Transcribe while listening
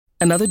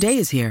Another day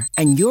is here,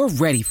 and you're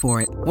ready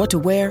for it. What to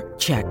wear?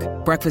 Check.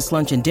 Breakfast,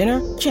 lunch, and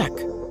dinner? Check.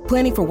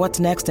 Planning for what's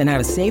next and how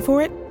to save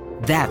for it?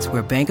 That's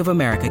where Bank of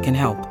America can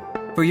help.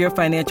 For your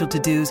financial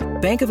to-dos,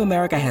 Bank of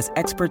America has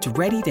experts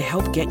ready to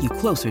help get you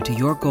closer to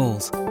your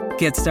goals.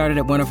 Get started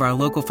at one of our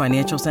local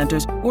financial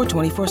centers or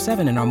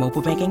 24/7 in our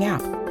mobile banking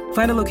app.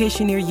 Find a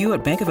location near you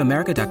at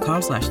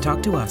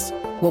bankofamerica.com/talktous.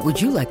 What would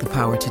you like the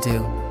power to do?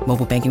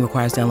 Mobile banking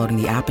requires downloading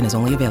the app and is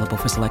only available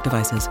for select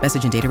devices.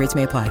 Message and data rates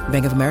may apply.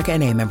 Bank of America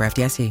N.A., member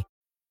FDIC.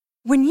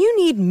 When you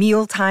need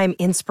mealtime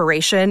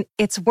inspiration,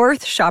 it's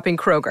worth shopping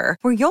Kroger,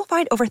 where you'll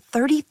find over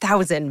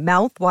 30,000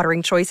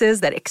 mouth-watering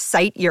choices that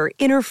excite your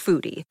inner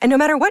foodie. And no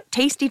matter what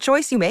tasty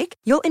choice you make,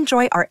 you'll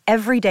enjoy our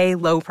everyday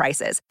low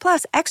prices,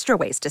 plus extra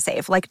ways to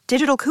save, like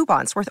digital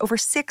coupons worth over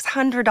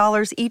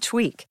 $600 each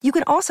week. You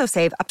can also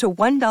save up to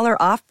 $1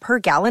 off per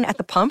gallon at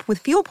the pump with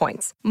fuel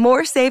points.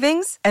 More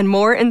savings and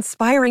more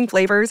inspiring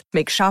flavors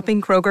make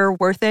shopping Kroger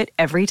worth it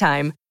every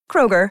time.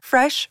 Kroger,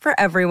 fresh for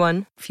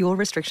everyone. Fuel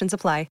restrictions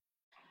apply.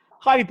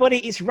 Hi everybody,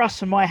 it's Russ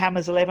from My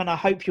Hammers 11. I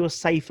hope you're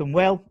safe and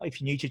well.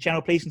 If you're new to the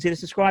channel, please consider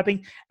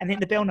subscribing and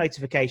hit the bell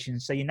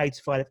notifications so you're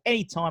notified of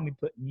any time we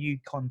put new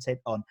content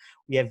on.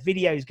 We have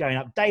videos going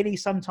up daily.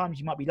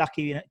 Sometimes you might be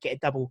lucky and get a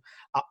double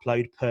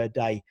upload per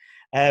day.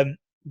 We've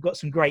got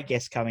some great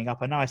guests coming up.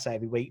 I know I say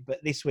every week,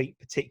 but this week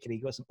particularly,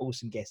 we've got some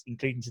awesome guests,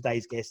 including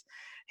today's guest.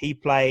 He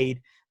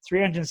played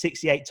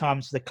 368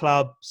 times for the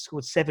club,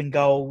 scored 7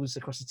 goals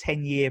across a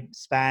 10-year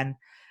span.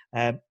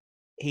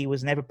 He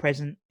was never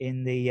present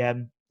in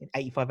the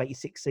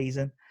 85-86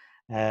 season.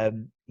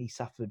 He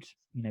suffered,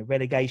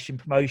 relegation,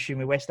 promotion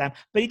with West Ham,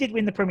 but he did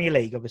win the Premier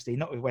League, obviously,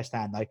 not with West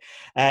Ham though.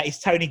 It's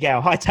Tony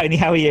Gale. Hi Tony,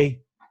 how are you?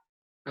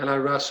 Hello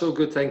Russ, all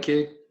good, thank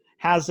you.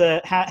 How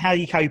are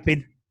you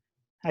coping?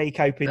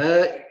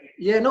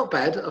 Yeah, not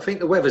bad. I think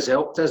the weather's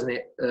helped, hasn't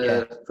it,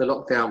 for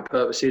lockdown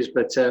purposes,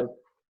 but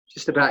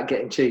just about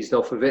getting cheesed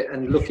off of it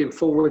and looking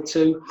forward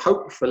to,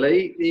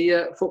 hopefully,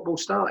 the football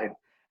starting.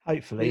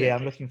 Hopefully, yeah,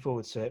 I'm looking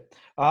forward to it.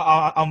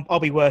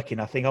 I'll be working.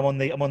 I think I'm on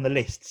the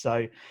list.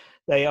 So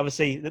they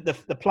obviously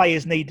the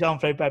players need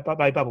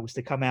Armflow bubbles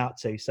to come out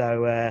to.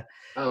 So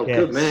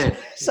good man.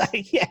 So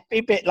yeah, be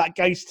a bit like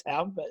Ghost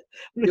Town, but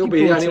you'll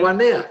be the only one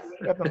there.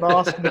 Have the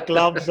mask and the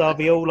gloves. I'll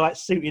be all like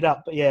suited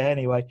up. But yeah,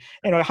 anyway,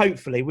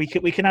 hopefully we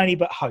can only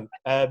but hope.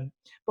 But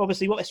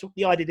obviously, what's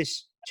the idea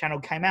this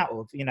channel came out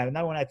of?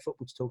 No one had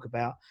football to talk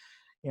about.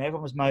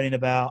 Everyone was moaning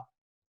about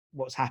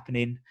what's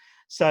happening.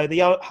 So the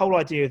whole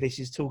idea of this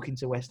is talking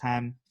to West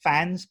Ham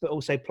fans, but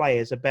also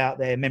players about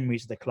their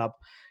memories of the club,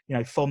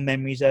 fond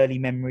memories, early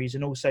memories,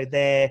 and also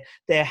their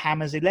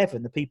Hammers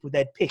 11, the people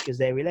they'd pick as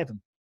their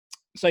 11.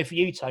 So for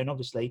you, Tone,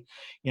 obviously,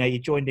 you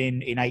joined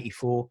in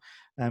 84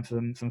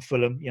 from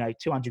Fulham,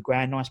 200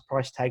 grand, nice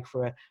price tag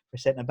for a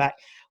centre back.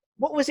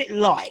 What was it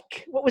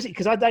like?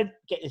 Because I don't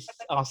get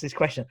asked this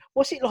question.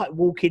 What's it like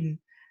walking,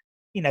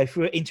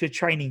 into a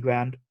training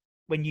ground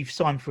when you've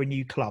signed for a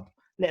new club?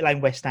 Let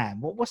alone West Ham.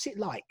 What's it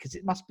like? Because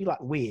it must be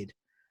weird.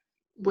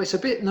 Well, it's a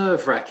bit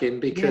nerve-wracking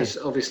because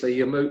obviously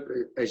you move,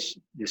 as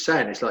you're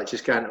saying, it's like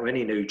just going to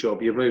any new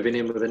job. You're moving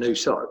in with a new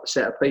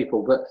set of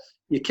people, but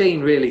you're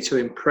keen really to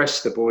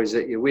impress the boys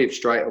that you're with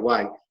straight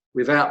away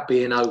without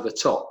being over the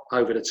top.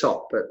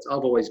 But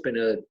I've always been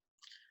a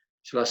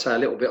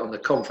little bit on the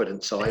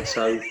confident side.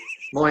 So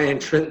my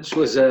entrance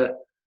was a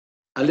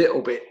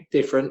little bit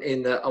different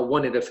in that I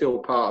wanted to feel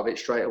part of it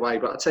straight away.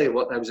 But I'll tell you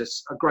what, there was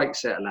a great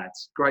set of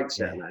lads,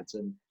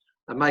 and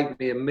it made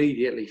me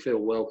immediately feel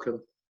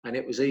welcome, and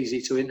it was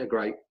easy to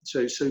integrate,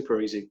 so super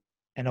easy.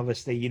 And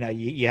obviously, you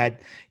had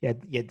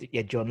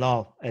John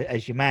Lyle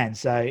as your man,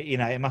 so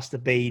it must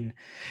have been,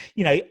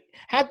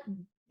 how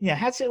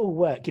does it all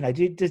work?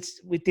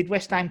 Did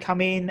West Ham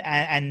come in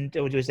and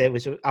or was there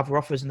other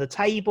offers on the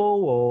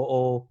table,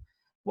 or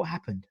what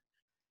happened?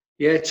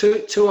 Yeah,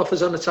 two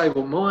offers on the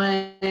table.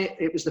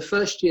 It was the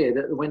first year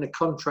that when the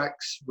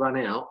contracts run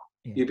out,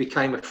 you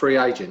became a free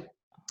agent,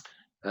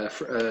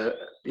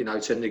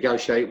 to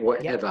negotiate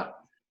whatever. Yep.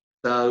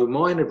 So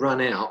mine had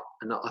run out,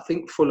 and I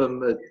think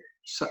Fulham had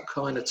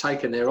kind of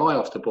taken their eye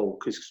off the ball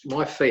because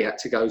my fee had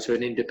to go to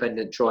an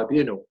independent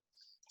tribunal.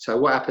 So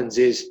what happens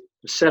is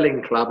the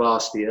selling club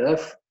asked the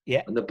earth,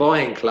 and the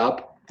buying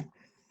club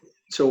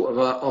sort of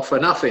offer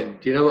nothing.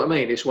 Do you know what I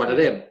mean? It's one of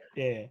them.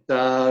 Yeah.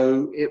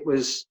 So it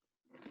was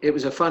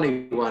a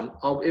funny one.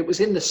 It was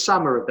in the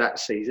summer of that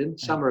season,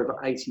 summer of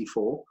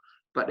 '84,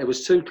 but there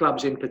was 2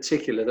 clubs in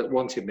particular that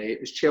wanted me. It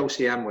was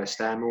Chelsea and West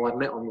Ham, who I'd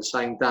met on the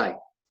same day.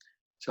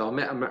 So I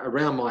met them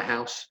around my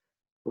house.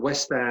 The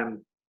West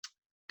Ham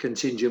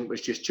contingent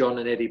was just John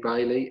and Eddie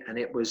Bailey, and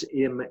it was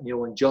Ian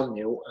McNeil and John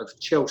Neal of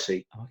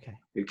Chelsea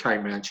who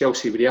came around.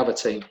 Chelsea were the other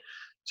team.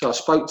 So I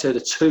spoke to the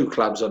 2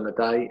 clubs on the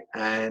day,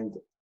 and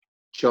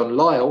John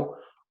Lyle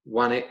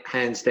won it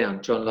hands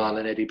down, John Lyle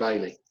and Eddie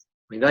Bailey.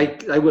 I mean,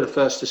 they were the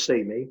first to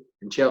see me,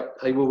 and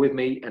they were with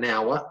me an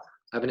hour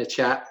having a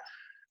chat,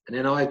 and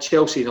then I had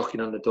Chelsea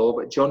knocking on the door,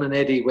 but John and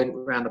Eddie went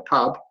round the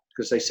pub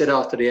because they said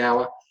after the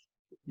hour,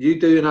 you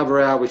do another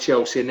hour with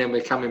Chelsea and then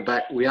we're coming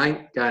back. We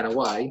ain't going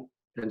away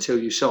until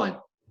you sign.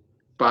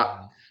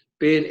 But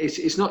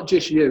it's not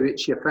just you,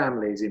 it's your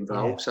family's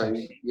involved. Yeah,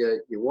 so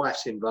your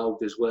wife's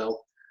involved as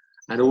well.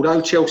 And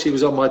although Chelsea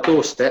was on my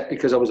doorstep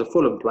because I was a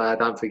Fulham player,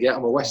 don't forget,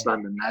 I'm a West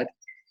London lad,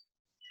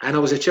 and I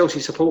was a Chelsea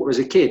supporter as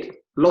a kid.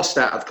 Lost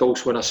that, of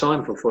course, when I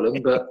signed for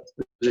Fulham, but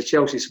as a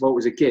Chelsea supporter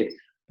as a kid,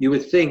 you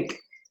would think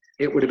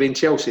it would have been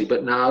Chelsea,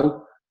 but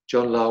no,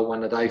 John Lyle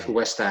won the day for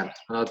West Ham,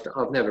 and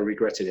I've never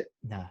regretted it.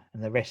 No,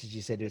 and the rest, as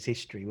you said, was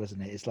history,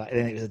 wasn't it? It's like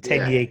then it was a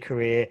 10-year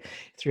career,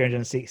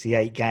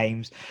 368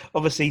 games.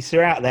 Obviously,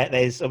 throughout that,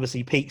 there's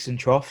obviously peaks and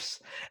troughs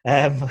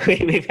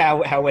with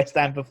how West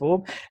Ham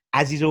perform,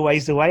 as is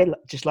always the way,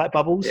 just like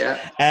bubbles.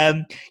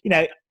 Yeah.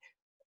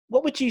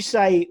 What would you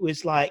say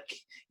was like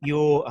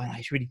your? I know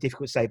it's really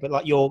difficult to say, but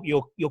like your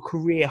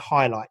career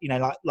highlight.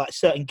 Like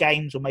certain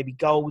games or maybe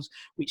goals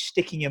which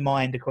stick in your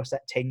mind across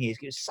that 10 years.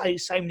 Because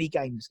so many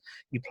games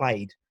you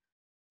played.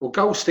 Well,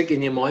 goals stick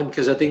in your mind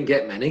because I didn't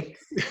get many.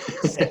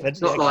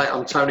 It's not like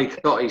I'm Tony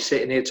Cottee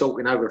sitting here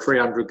talking over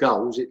 300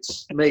 goals.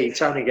 It's me,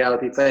 Tony Gale,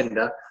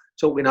 defender,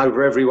 talking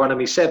over every one of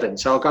me 7.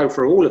 So I'll go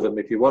through all of them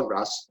if you want,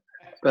 Russ.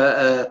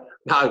 But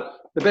no,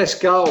 the best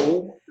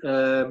goal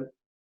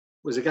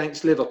was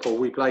against Liverpool.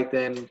 We played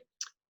them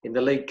in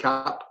the League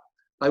Cup.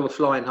 They were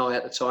flying high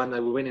at the time. They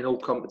were winning all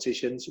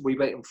competitions. We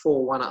beat them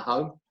 4-1 at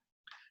home.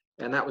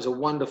 And that was a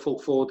wonderful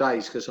 4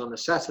 days because on the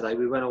Saturday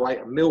we went away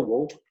to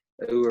Millwall,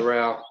 who were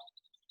our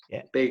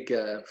big,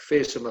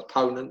 fearsome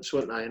opponents,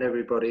 weren't they? And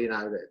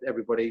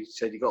everybody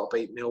said, you got to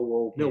beat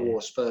Millwall.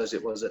 Millwall Spurs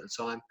it was at the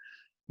time.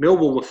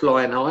 Millwall were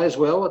flying high as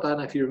well. I don't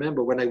know if you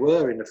remember when they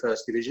were in the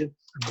first division.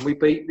 And we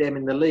beat them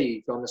in the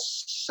league on the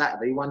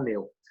Saturday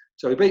 1-0.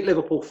 So we beat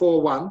Liverpool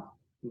 4-1,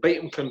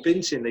 beat them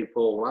convincingly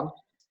 4-1.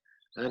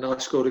 And I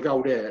scored a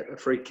goal there, a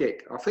free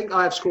kick. I think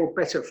I have scored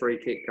better free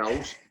kick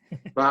goals,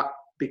 but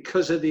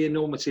because of the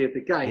enormity of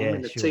the game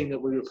and the team that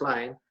we were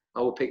playing, I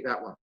will pick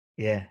that one.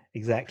 Yeah,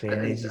 exactly.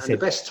 And the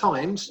best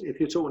times, if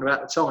you're talking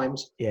about the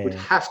times, would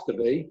have to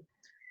be,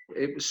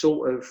 it was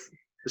sort of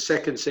the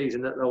second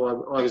season that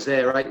I was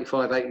there,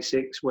 85,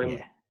 86,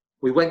 when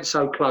we went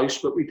so close,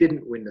 but we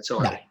didn't win the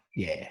title. No,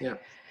 yeah.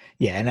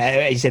 And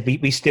as you said,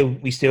 we still,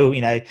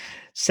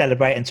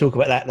 celebrate and talk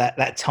about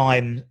that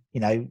time,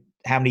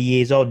 how many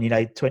years on,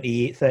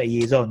 20, 30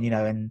 years on,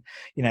 and,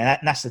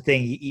 that's the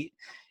thing.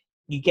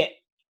 You get,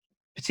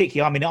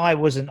 particularly, I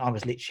was literally,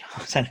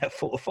 I was only at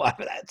 4 or 5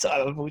 at that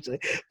time,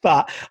 unfortunately.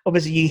 But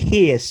obviously you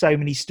hear so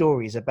many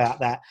stories about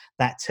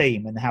that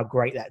team and how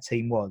great that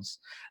team was.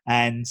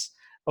 And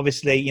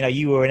obviously,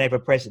 you were an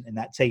ever-present in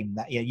that team.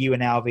 That you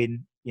and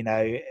Alvin,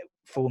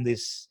 formed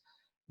this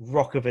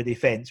rock of a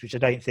defence, which I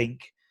don't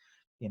think,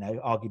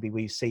 arguably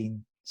we've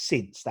seen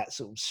since, that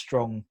sort of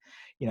strong,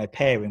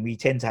 pairing. We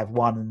tend to have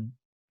one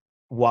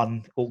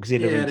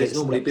auxiliary. Yeah, there's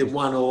normally been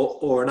one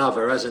or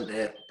another, hasn't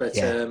there? But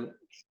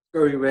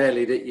very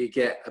rarely that you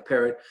get a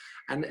pairing.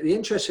 And the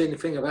interesting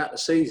thing about the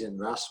season,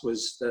 Russ,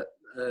 was that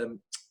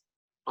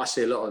I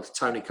see a lot of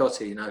Tony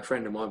Cottee, a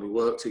friend of mine. We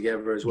worked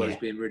together as well as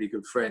being really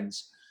good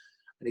friends.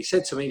 And he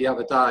said to me the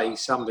other day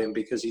something,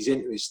 because he's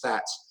into his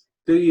stats.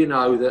 Do you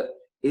know that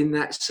in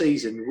that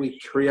season we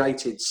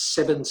created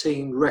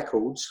 17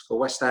 records for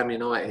West Ham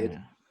United,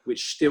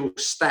 which still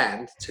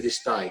stand to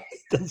this day?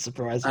 Doesn't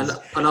surprise me.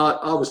 And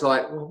I was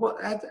like, well,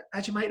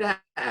 how'd you make that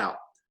out?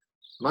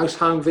 Most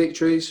home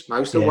victories,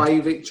 most away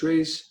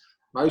victories,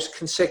 most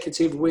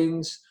consecutive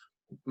wins,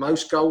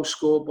 most goals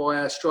scored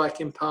by a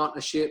striking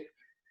partnership,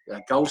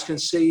 goals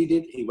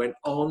conceded. He went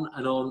on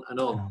and on and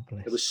on. Oh,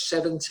 there was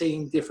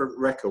 17 different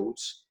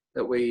records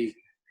that we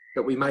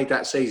made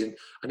that season,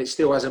 and it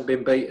still hasn't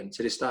been beaten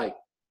to this day.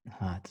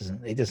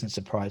 It doesn't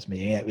surprise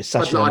me. It was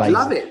such I'd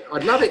love it.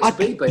 I'd love it to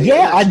be beaten.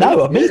 Yeah, I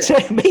know. Me too.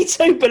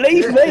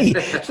 Believe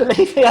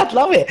me, I'd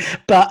love it.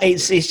 But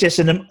it's just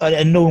an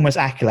enormous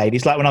accolade.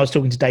 It's like when I was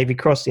talking to David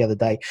Cross the other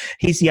day.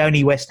 He's the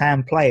only West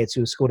Ham player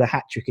to have scored a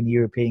hat trick in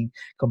European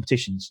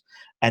competitions,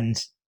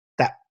 and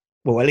that,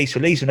 well, at least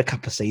in a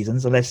couple of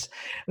seasons, unless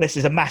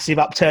there's a massive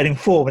upturn in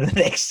form in the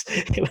next,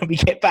 when we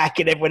get back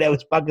and everyone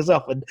else buggers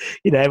off and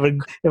everyone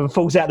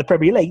falls out of the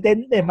Premier League,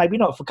 then maybe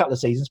not for a couple of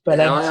seasons.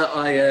 But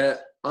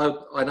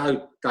I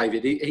know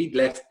David. He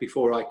left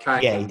before I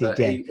came. Yeah, he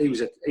did. He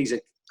was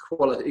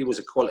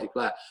a quality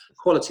player,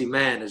 quality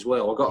man as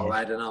well. I got to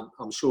add, and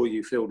I'm sure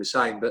you feel the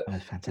same. But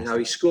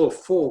he scored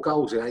 4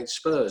 goals against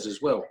Spurs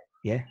as well.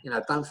 Yeah.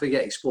 Don't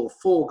forget, he scored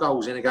 4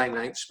 goals in a game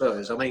against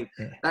Spurs. I mean,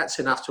 that's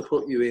enough to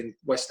put you in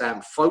West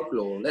Ham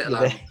folklore, let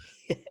alone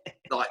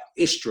like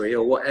history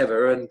or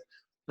whatever. And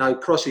no,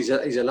 Cross, he's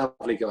a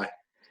lovely guy.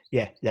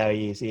 Yeah, no,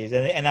 he is.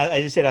 And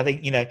as I said, I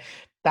think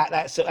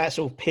that sort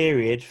of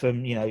period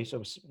from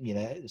sort of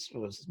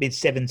mid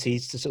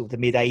 70s to sort of the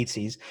mid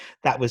 80s,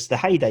 that was the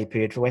heyday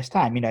period for West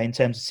Ham. In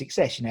terms of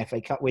success,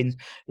 FA Cup wins,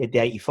 the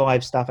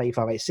 85 stuff,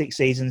 85, 86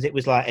 seasons. It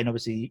was like, and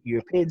obviously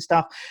European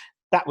stuff.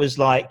 That was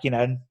like,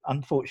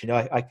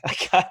 unfortunately, I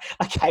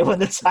came on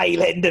the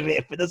tail end of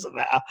it, but it doesn't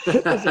matter.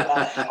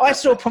 I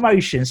saw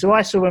promotion. So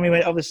I saw when we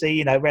went,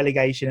 obviously,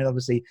 relegation and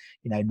obviously,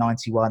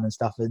 91 and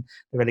stuff, and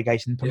the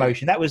relegation and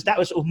promotion. Yeah. That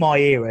was sort of my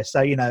era.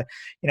 So,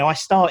 I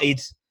started,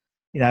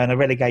 in a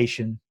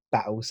relegation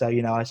battle. So,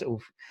 I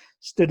sort of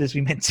stood as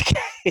we meant to,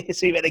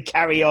 as we meant to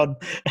carry on.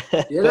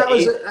 Yeah,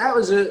 that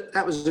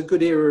was a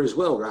good era as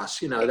well,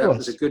 Russ. You know, that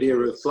was a good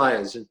era of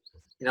players, and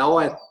you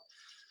know,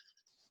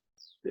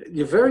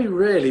 you very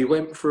rarely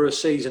went for a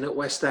season at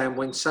West Ham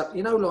when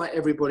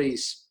like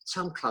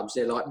some clubs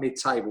they're like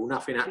mid-table,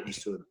 nothing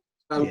happens to them.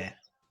 So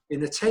in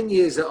the 10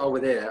 years that I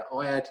was there,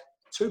 I had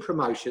 2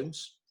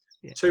 promotions,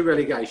 2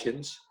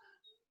 relegations,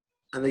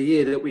 and the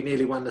year that we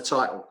nearly won the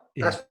title.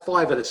 That's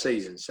 5 of the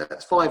seasons.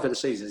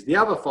 The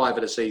other 5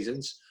 of the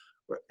seasons,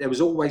 there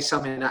was always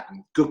something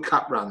happening. Good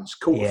cup runs,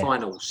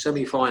 quarterfinals,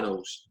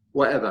 semi-finals,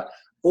 whatever.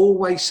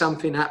 Always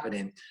something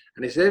happening.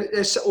 And if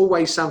there's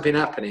always something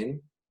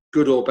happening,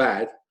 good or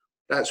bad,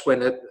 that's when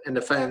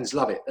the fans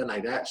love it, don't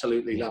they? They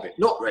absolutely love it.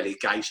 Not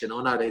relegation.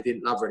 I know they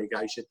didn't love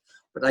relegation,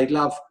 but they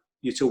love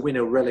you to win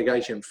a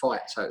relegation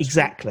fight. So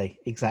exactly.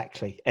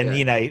 And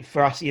you know,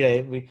 for us, you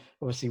know,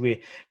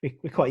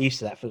 we're quite used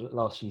to that for the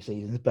last few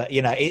seasons. But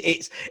you know,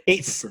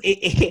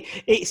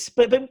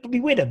 but we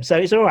win them, so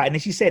it's all right. And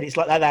as you said, it's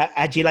like that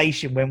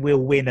adulation when we'll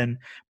win and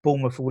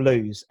Bournemouth will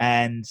lose,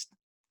 and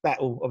that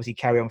will obviously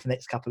carry on for the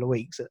next couple of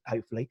weeks,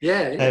 hopefully.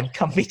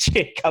 Come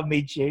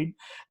mid-June.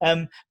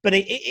 But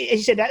as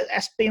you said,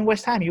 that's being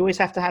West Ham. You always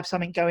have to have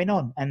something going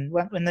on, and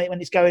when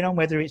it's going on,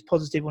 whether it's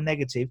positive or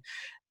negative,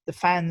 the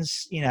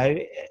fans, you know,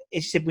 as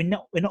you said, we're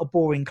not a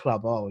boring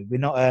club, are we? We're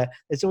not.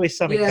 There's always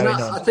something going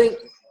on.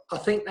 I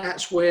think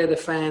that's where the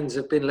fans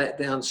have been let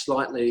down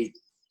slightly.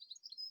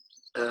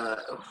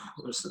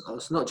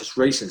 It's not just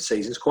recent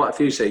seasons, quite a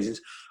few seasons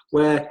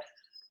where.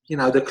 You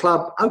know, the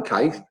club,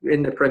 okay,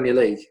 in the Premier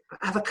League, but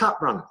have a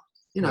cup run.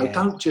 You know,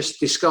 don't just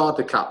discard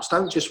the cups.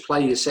 Don't just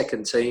play your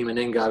second team and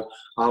then go,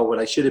 oh, well,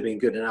 they should have been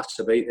good enough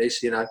to beat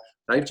this. You know,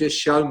 they've just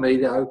shown me,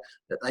 though,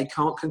 that they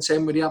can't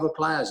contend with the other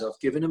players. I've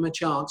given them a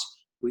chance.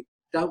 We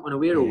don't want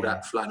to hear all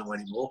that flannel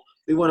anymore.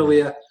 We want to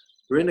hear,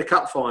 we're in the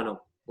cup final,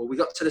 or we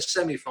got to the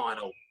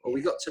semi-final, or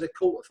we got to the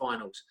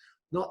quarterfinals.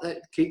 Not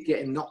that keep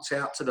getting knocked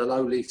out to the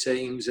lowly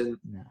teams and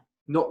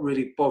not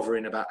really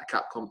bothering about the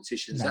cup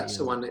competitions. That's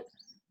the one that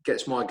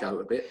gets my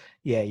goat a bit.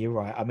 Yeah, you're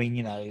right. I mean,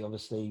 you know,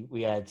 obviously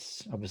we had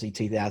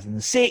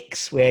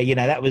 2006 where, you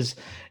know, that was,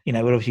 you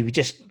know, obviously we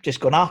just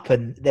gone up,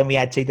 and then we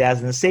had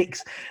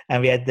 2006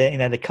 and we had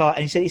the car,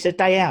 and it's a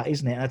day out,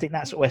 isn't it? And I think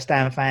that's what West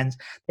Ham fans,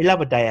 they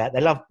love a day out.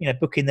 They love, you know,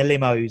 booking the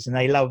limos, and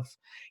they love,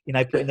 you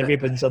know, putting the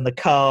ribbons on the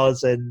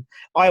cars. And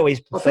I always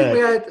prefer. I think we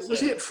had,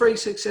 was it 3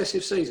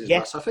 successive seasons? Yeah.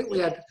 Russ? I think we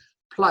had 2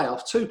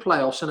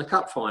 playoffs and a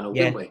cup final,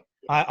 didn't we?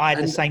 I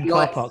had the same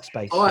car park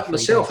space. I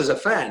myself, as a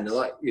fan,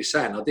 like you're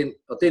saying, I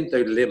didn't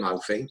do the limo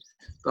thing,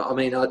 but I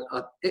mean,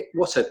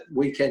 what a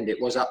weekend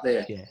it was up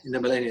there in the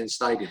Millennium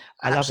Stadium.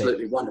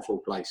 Absolutely wonderful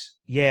place.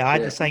 Yeah, I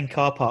had the same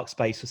car park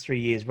space for 3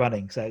 years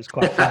running, so it was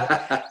quite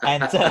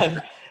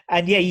fun.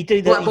 And yeah, you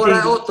do that. Right by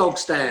that hot dog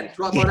stand.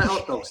 Right by that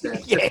hot dog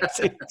stand. Yeah,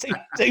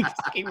 too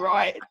fucking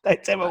right.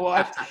 Don't tell my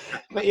wife.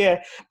 But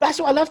yeah,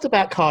 that's what I loved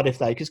about Cardiff,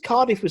 though, because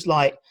Cardiff was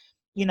like,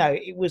 you know,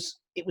 it was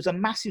a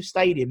massive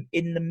stadium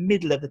in the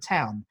middle of the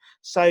town.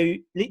 So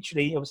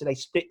literally, obviously, they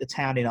split the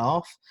town in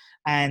half,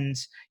 and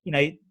you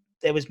know,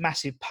 there was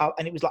massive pub,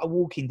 and it was like a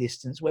walking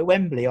distance. Where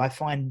Wembley, I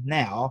find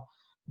now,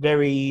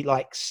 very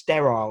like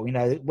sterile. You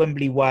know,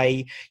 Wembley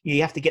Way,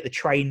 you have to get the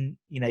train.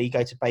 You know, you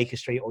go to Baker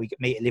Street or you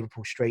meet at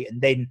Liverpool Street and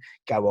then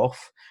go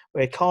off.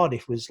 Where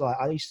Cardiff was like,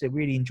 I used to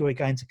really enjoy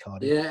going to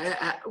Cardiff.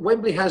 Yeah,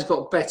 Wembley has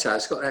got better.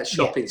 It's got that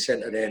shopping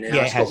centre there now.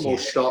 It's got more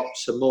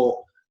shops and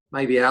more.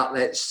 Maybe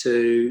outlets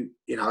to,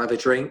 you know, have a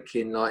drink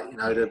in, like, you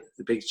know, the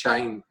big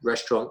chain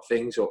restaurant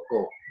things, or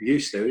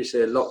used to. It's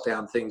the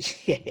lockdown things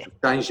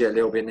changed it a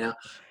little bit now.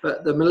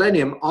 But the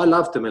Millennium, I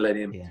loved the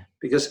Millennium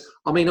because,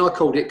 I mean, I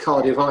called it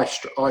Cardiff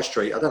High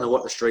Street. I don't know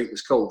what the street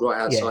was called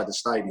right outside the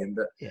stadium,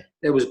 but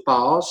there was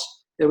bars,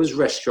 there was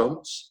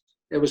restaurants,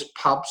 there was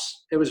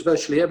pubs, there was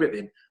virtually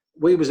everything.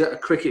 We was at a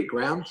cricket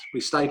ground.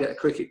 We stayed at a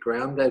cricket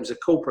ground. There was a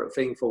corporate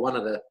thing for one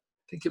of the,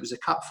 I think it was a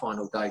cup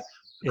final day.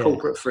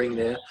 Corporate thing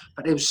there,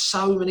 but there was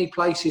so many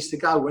places to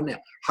go, weren't there?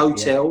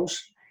 Hotels,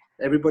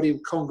 everybody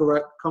would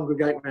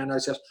congregate around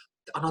those hotels,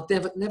 and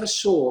I never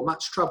saw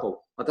much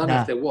trouble. I don't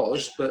know if there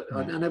was, but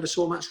I never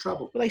saw much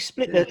trouble. Well, they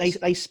split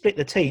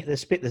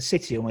the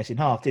city almost in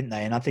half, didn't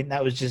they? And I think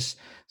that was just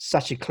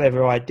such a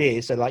clever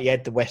idea. So like you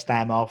had the West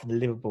Ham half and the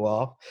Liverpool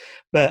half,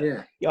 but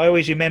I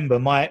always remember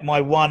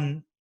my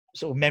one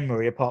sort of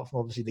memory, apart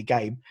from obviously the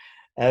game.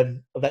 Of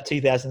that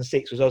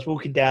 2006 was I was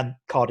walking down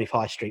Cardiff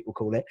High Street, we'll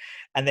call it,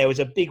 and there was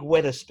a big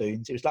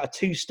Wetherspoons. It was like a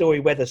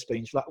 2-story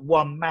Wetherspoons, like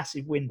one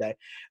massive window,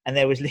 and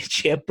there was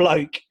literally a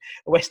bloke,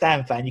 a West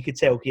Ham fan, you could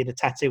tell he had a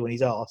tattoo on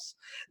his arse,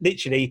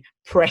 literally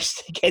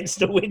pressed against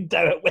the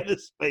window at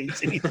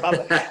Wetherspoons in his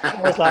mother. I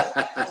was like,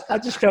 I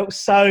just felt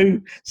so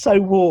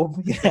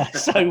warm,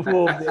 so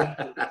warm.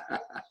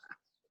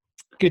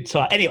 Good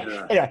time. Anyway,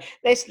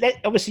 let's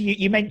obviously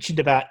you mentioned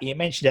about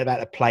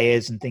the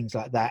players and things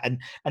like that, and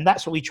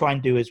that's what we try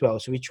and do as well.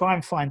 So we try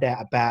and find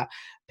out about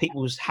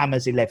people's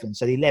Hammers 11.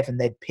 So the 11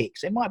 they'd pick.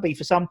 So it might be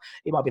for some,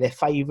 it might be their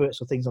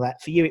favourites or things like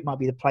that. For you, it might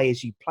be the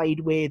players you played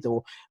with,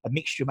 or a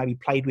mixture maybe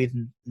played with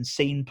and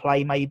seen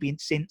play maybe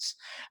since.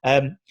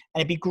 And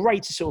it'd be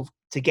great to sort of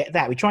get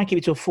that. We try and keep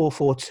it to a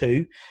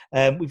 4-4-2.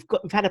 We've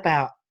had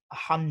about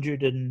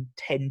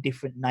 110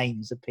 different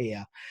names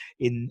appear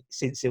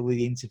since all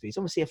the interviews.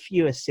 Obviously, a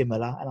few are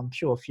similar, and I'm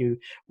sure a few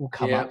will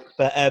come up.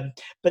 But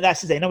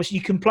that's the thing. Obviously,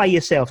 you can play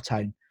yourself,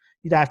 Tone.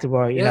 You don't have to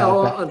worry.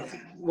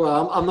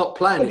 I'm not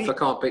playing if I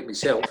can't pick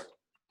myself.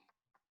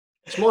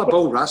 It's my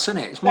ball, Russ, isn't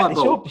it? It's my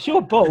ball. It's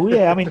your ball,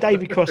 yeah. I mean,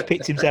 David Cross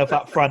picked himself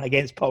up front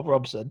against Bob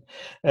Robson.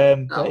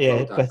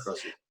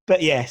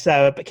 But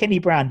Kenny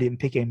Brown didn't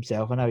pick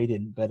himself. I know he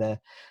didn't, but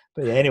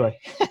yeah. Anyway,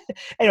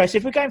 so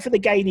if we're going for the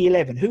Gale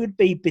 11, who would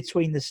be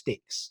between the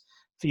sticks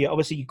for you?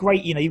 Obviously, you're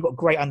great. You've got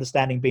great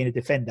understanding being a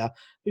defender.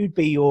 Who'd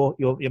be your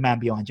man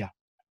behind you?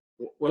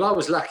 Well, I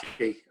was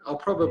lucky. I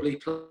probably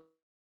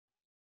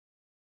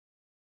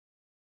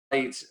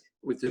played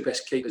with the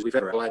best keepers we've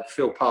ever had,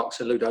 Phil Parkes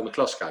and Ludo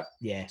McCloskey.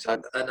 Yeah.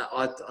 So, and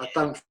I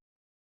don't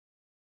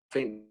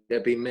think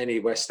there'd be many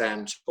West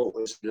Ham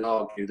supporters who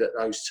argue that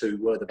those two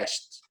were the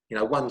best.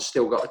 One's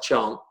still got a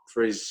chant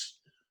for his,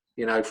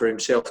 for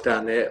himself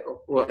down there,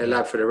 what he'll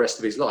have for the rest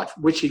of his life,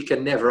 which he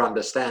can never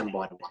understand,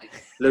 by the way.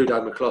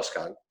 Ludo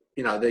McCloskey.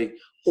 The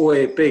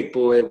 "Oi, big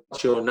boy,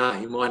 what's your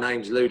name? My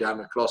name's Ludo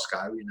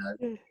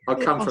McCloskey. I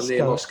come from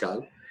near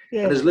Moscow.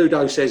 Yeah. And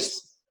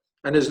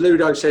as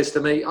Ludo says to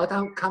me, I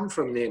don't come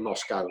from near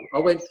Moscow. I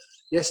went,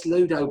 yes,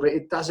 Ludo, but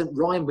it doesn't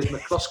rhyme with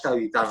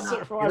McCloskey, you don't know. It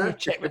doesn't rhyme with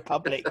Czech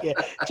Republic, yeah.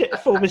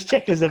 Former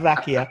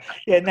Czechoslovakia.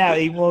 Yeah, now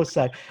even more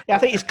so. Yeah, I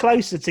think it's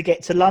closer to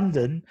get to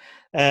London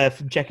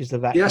from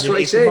Czechoslovakia. Yeah, that's what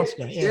he said.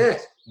 Moscow. Yeah.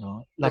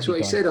 Oh, that's what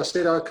he said. I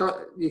said,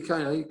 you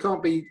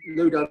can't be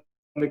Ludo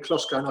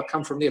McCloskey and I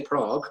come from near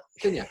Prague,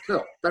 can you?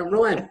 Look, don't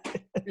rhyme,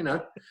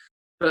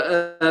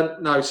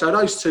 But no, so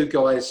those two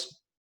guys,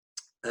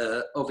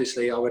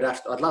 obviously,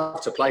 I'd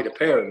love to play the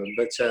pair of them,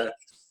 but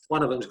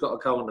one of them's got to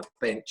go on the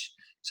bench.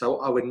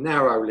 So I would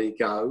narrowly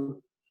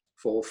go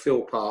for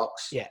Phil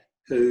Parkes,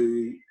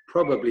 who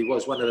probably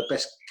was one of the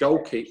best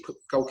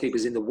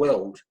goalkeepers in the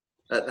world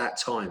at that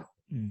time.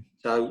 Mm.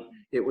 So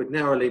it would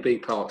narrowly be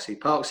Parksy.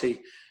 Parksy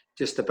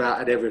just about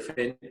had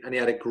everything, and he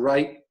had a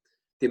great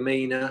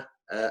demeanour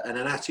and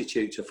an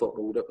attitude to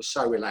football that was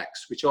so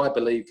relaxed, which I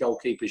believe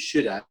goalkeepers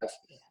should have,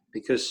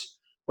 because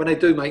when they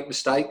do make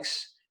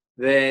mistakes,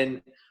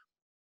 then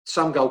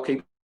some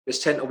goalkeepers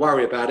tend to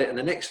worry about it, and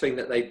the next thing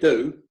that they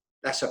do,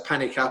 that's a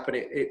panic up, and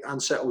it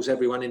unsettles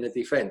everyone in the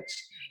defence.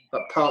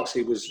 But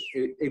Parksy was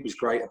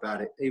great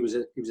about it. He was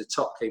a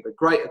top keeper,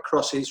 great at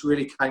crosses,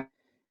 really came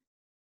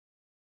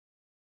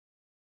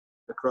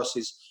at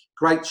crosses,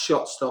 great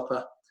shot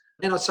stopper.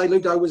 And I'd say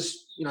Ludo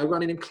was,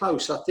 running him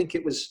close. I think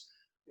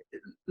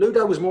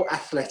Ludo was more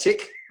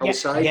athletic, I would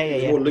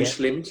say, more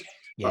loose-limbed.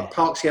 Yeah. But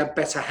Parksy had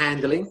better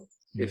handling,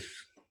 if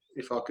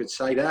I could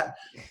say that.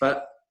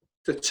 But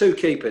the two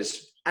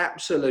keepers,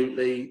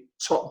 absolutely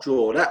top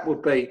drawer.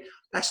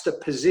 That's the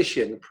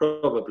position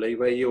probably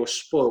where you're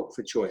spoilt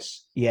for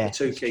choice. Yeah, the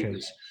two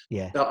keepers. True.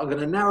 Yeah. So I'm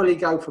going to narrowly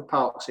go for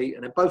Parksy,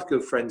 and they're both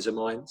good friends of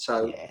mine.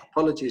 So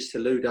apologies to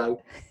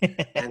Ludo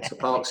and to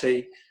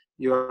Parksy.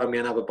 You owe me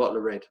another bottle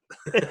of red.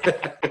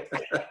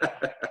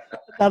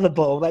 Another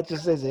bottle, that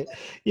just says it.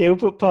 Yeah,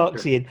 we'll put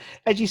Parksy in.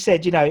 As you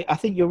said, I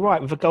think you're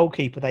right. With a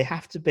goalkeeper, they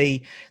have to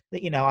be,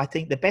 I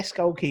think the best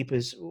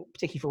goalkeepers,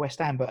 particularly for West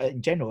Ham, but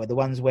in general, are the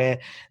ones where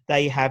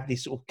they have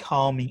this sort of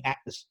calming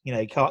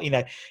atmosphere.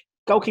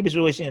 Goalkeepers are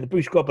always, the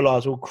Bruce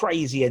Grobbelaars are all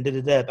crazy and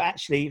but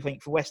actually, I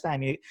think for West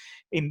Ham,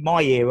 in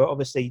my era,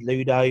 obviously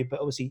Ludo, but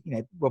obviously,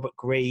 Robert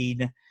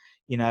Green,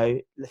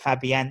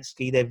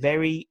 Fabianski, they're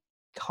very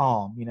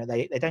calm.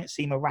 They don't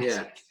seem erratic.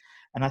 Yeah.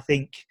 And I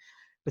think,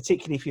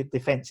 particularly if your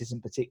defence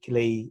isn't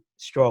particularly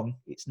strong,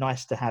 it's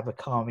nice to have a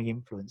calming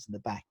influence in the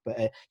back.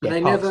 But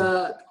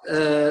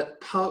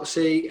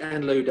Parksy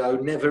and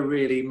Ludo never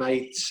really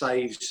made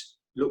saves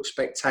look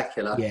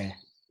spectacular. Yeah.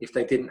 If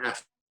they didn't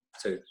have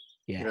to.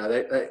 Yeah.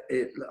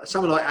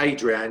 Someone like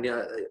Adrian,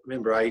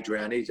 remember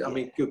Adrian?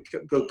 Good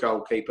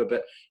goalkeeper,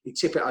 but he'd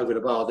tip it over the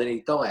bar, then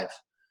he'd dive.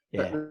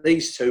 Yeah. But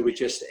these two were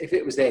just, if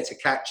it was there to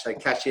catch, they'd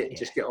catch it,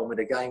 just get on with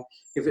the game.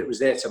 If it was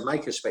there to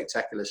make a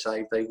spectacular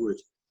save, they would.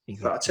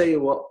 Exactly. But I tell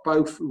you what,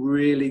 both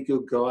really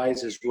good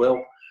guys as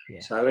well. Yeah.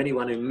 So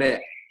anyone who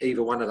met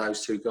either one of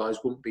those two guys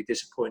wouldn't be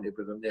disappointed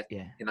with them.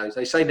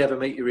 They say never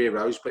meet your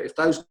heroes, but if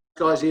those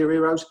guys are your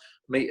heroes,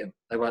 meet them.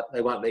 They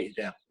won't let you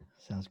down.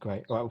 Sounds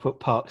great. Right, we'll put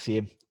Parksy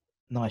in.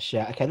 Nice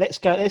shout. Okay, let's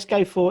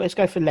go for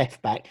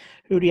left back.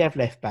 Who do you have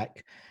left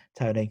back,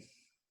 Tony?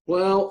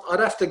 Well,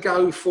 I'd have to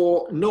go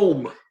for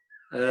Norm.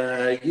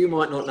 You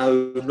might not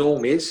know who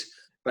Norm is,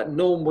 but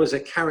Norm was a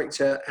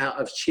character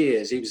out of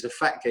Cheers. He was the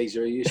fat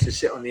geezer who used to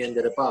sit on the end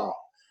of the bar,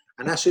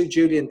 and that's who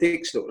Julian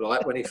Dix looked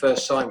like when he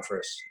first signed for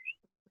us.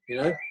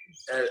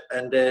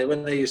 And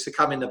when they used to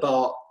come in the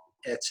bar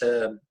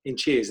in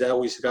Cheers, they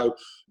always used to go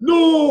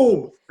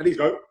Norm, and he'd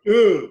go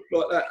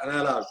like that, and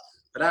hello.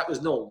 But that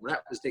was Norm.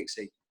 That was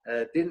Dixie.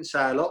 Didn't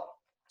say a lot,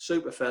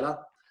 super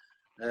fella.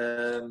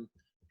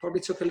 Probably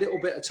took a little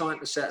bit of time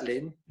to settle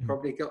in.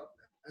 Probably got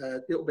a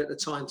little bit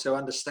of time to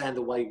understand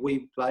the way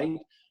we played,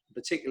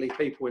 particularly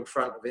people in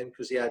front of him,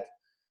 because he had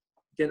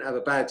didn't have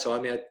a bad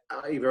time. He had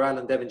either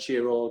Alan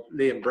Devonshire or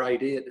Liam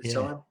Brady at the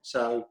time.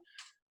 So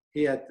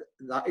he had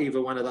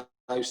either one of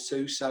those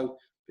two. So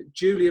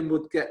Julian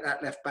would get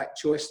that left-back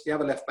choice. The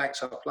other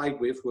left-backs I played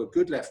with were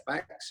good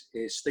left-backs.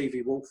 Is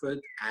Stevie Walford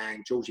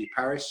and Georgie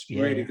Paris,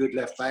 really good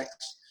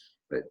left-backs.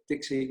 But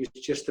Dixie was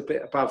just a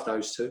bit above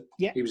those two.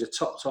 Yeah. He was a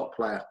top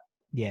player.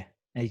 Yeah,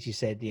 as you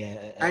said,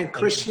 And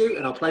Chris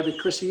Hughton. I played with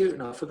Chris Hughton.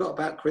 I forgot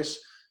about Chris.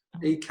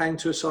 He came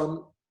to us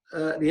on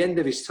the end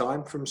of his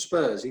time from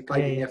Spurs. He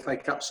played in the FA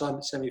Cup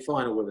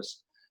semi-final with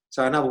us.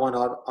 So another one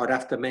I'd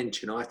have to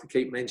mention. I have to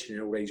keep mentioning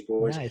all these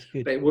boys. No,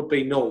 but it would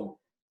be Norm.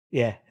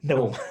 Yeah,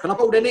 Norm. Can I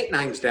put their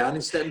nicknames down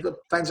instead of the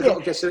fans have got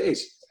to guess who it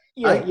is?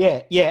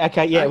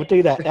 Okay, we'll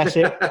do that. That's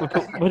it. We'll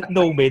put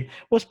Norm in.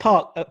 What's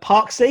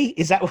Parksy?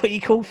 Is that what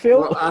you call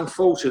Phil? Well,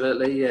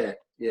 unfortunately,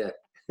 yeah.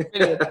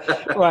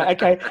 Right,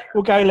 okay.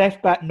 We'll go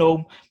left back,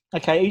 Norm.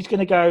 Okay, who's going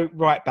to go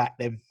right back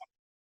then?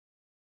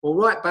 Well,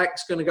 right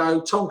back's going to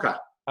go Tonka.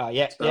 Oh,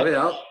 yeah.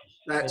 So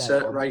that's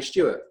Ray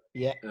Stewart.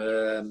 Yeah.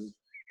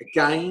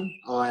 Again,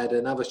 I had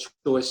another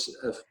choice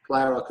of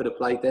player I could have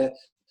played there,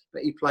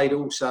 but he played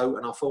also,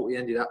 and I thought he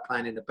ended up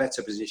playing in a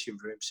better position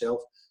for himself.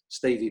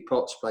 Stevie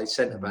Potts played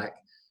centre back,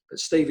 but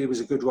Stevie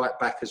was a good right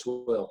back as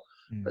well.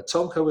 But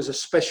Tonka was a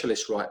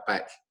specialist right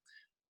back,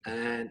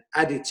 and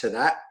added to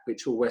that,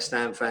 which all West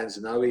Ham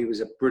fans know, he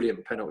was a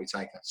brilliant penalty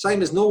taker.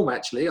 Same as Norm,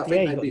 actually. I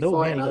think they'd be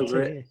fighting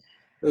over it.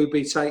 Who'd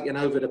be taking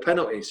over the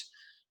penalties?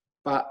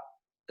 But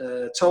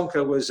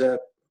Tonka was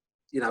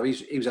he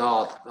was a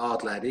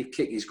hard lad. He'd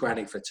kick his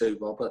granny for 2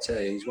 bob. I tell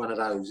you, he's one of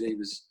those. He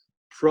was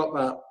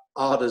proper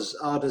hard as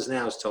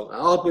nails, Tonka.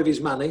 Hard with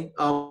his money,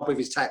 hard with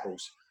his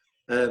tackles.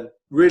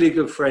 Really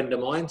good friend of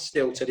mine,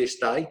 still to this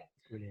day.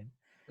 Brilliant.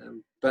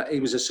 But he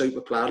was a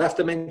super player. I'd have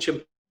to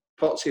mention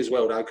Potsy as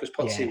well, though, because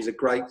Potsy was a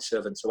great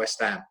servant to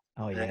West Ham.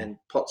 Oh, yeah. And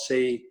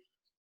Potsy,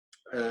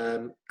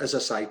 as I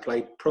say,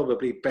 played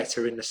probably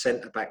better in the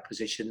centre-back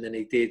position than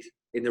he did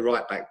in the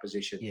right-back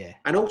position. Yeah.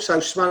 And also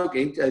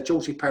Smokey,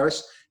 Georgie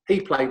Paris,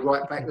 he played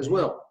right-back as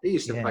well. He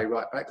used to play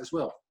right-back as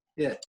well.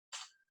 Yeah.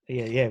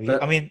 Yeah.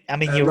 But, I mean,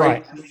 you're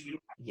right.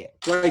 Yeah.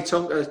 Ray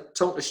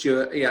Tonka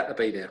Stewart, he had to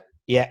be there.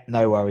 Yeah,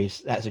 no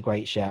worries. That's a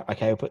great shout.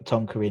 Okay, we'll put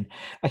Tonka in.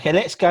 Okay,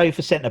 let's go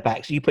for centre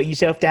backs. Are you putting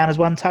yourself down as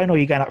one, Tone, or are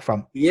you going up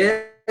front?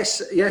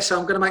 Yes.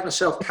 I'm going to make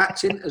myself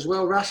captain as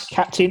well, Russ.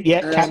 Captain,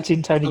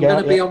 captain, Tony. I'm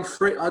going to be on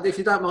free. If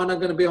you don't mind, I'm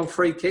going to be on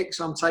free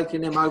kicks. I'm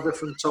taking them over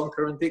from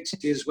Tonka and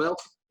Dixie as well.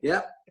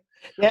 Yeah.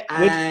 Yeah.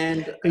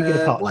 And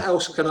what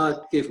else can I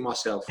give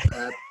myself?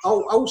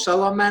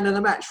 Also, I'm man of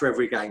the match for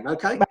every game.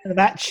 Okay. Man of the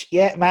match.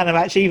 Yeah, man of the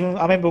match. Even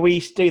I remember we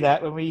used to do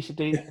that when we used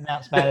to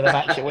announce man of the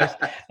match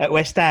at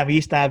West Ham. We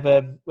used to have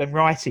when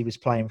Wrighty was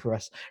playing for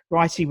us.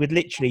 Wrighty would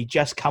literally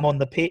just come on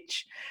the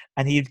pitch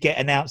and he'd get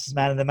announced as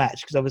man of the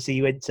match because obviously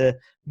he went to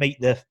meet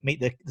the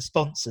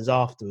sponsors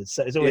afterwards.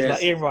 So it's always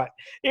like Ian Wright,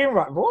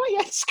 Roy,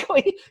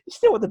 Scotty, he's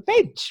still on the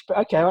bench. But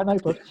okay, I know.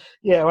 But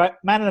yeah, right.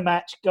 Man of the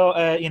match. Got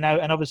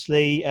and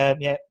obviously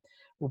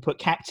we'll put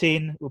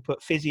captain. We'll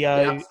put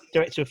physio,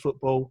 director of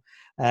football.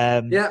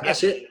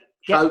 That's it.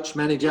 Coach,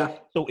 manager.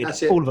 Sorted.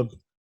 That's it. All of them.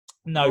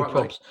 No right,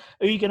 props.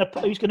 Who's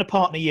gonna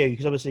partner you?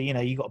 Because obviously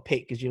you got to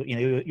pick because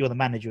you're the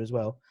manager as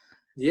well.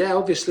 Yeah,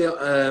 obviously.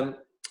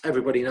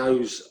 Everybody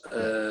knows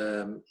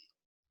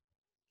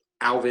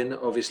Alvin,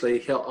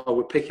 obviously. I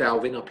would pick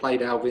Alvin. I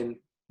played Alvin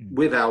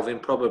with Alvin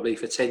probably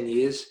for 10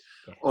 years,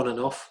 on and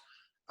off.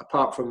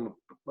 Apart from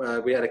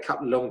we had a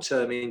couple of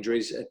long-term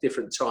injuries at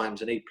different times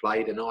and he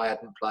played and I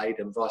hadn't played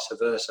and vice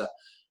versa.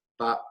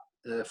 But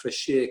for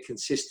sheer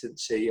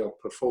consistency of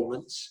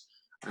performance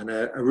and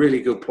a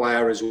really good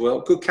player as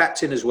well. Good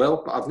captain as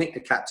well, but I've nicked the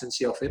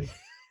captaincy off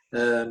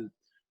him.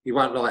 He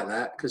won't like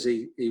that because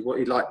he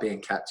liked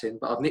being captain,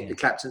 but I've nicked the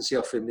captaincy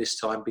off him this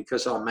time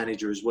because I'm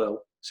manager as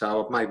well.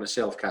 So I've made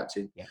myself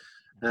captain,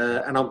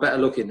 and I'm better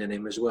looking than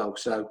him as well.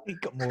 So he's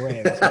got more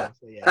hair. As well,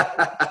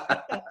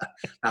 so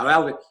Now,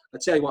 Alvin, I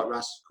tell you what,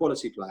 Russ,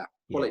 quality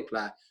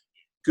player,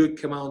 good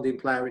commanding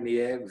player in the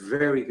air,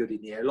 very good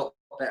in the air, a lot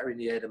better in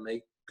the air than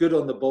me. Good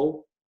on the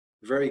ball,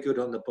 very good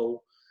on the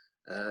ball.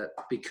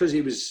 Because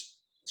he was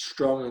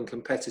strong and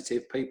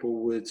competitive,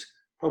 people would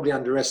probably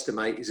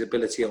underestimate his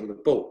ability on the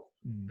ball.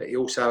 But he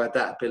also had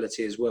that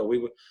ability as well. We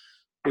were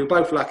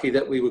both lucky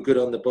that we were good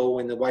on the ball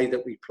in the way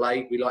that we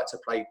played. We like to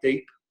play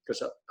deep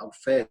because I'm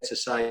fair to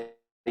say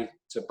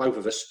to both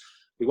of us,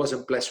 we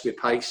wasn't blessed with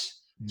pace.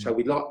 So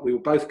we were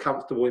both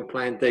comfortable in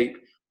playing deep,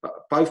 but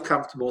both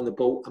comfortable on the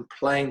ball and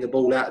playing the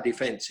ball out of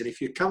defence. And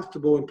if you're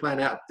comfortable in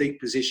playing out of deep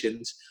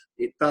positions,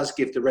 it does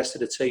give the rest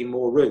of the team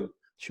more room.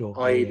 Sure.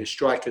 I.e. the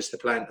strikers to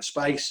play into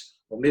space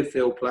or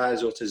midfield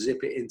players or to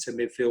zip it into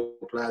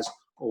midfield players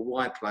or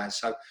wide players.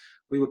 So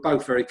we were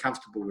both very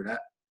comfortable with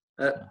that.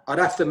 I'd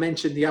have to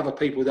mention the other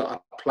people that I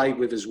played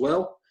with as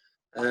well.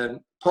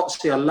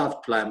 Potsy, I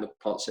loved playing with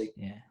Potsy.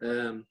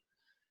 Yeah.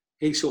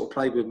 He sort of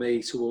played with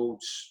me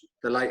towards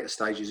the later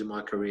stages of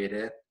my career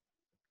there.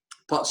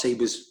 Potsy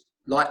was,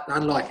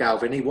 unlike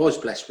Alvin, he was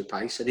blessed with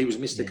pace and he was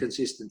Mr.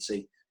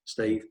 Consistency,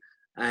 Steve,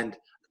 and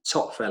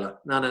top fella.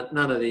 None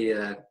of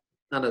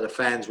the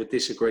fans would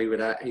disagree with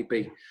that.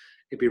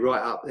 he'd be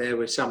right up there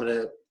with some of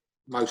the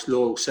most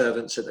loyal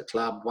servants at the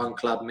club, one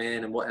club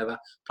man and whatever.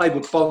 Played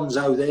with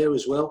Bonzo there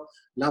as well.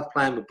 Loved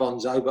playing with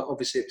Bonzo, but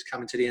obviously it was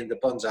coming to the end of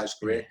Bonzo's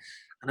career. Yeah.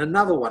 And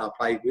another one I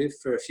played with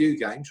for a few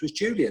games was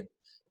Julian.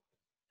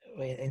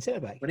 In centre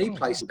back. When he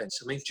played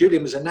Spencer, I mean,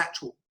 Julian was a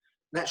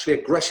naturally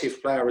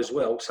aggressive player as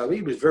well, so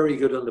he was very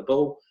good on the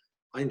ball.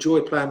 I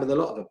enjoyed playing with a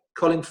lot of them.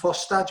 Colin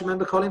Foster, do you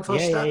remember Colin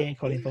Foster? Yeah,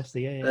 Colin Foster,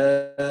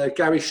 yeah.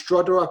 Gary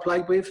Strodder I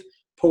played with.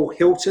 Paul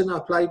Hilton I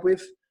played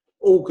with.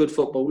 All good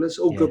footballers,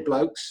 all good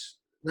blokes.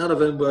 None of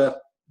them were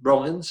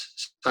wrong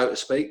uns, so to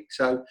speak.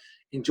 So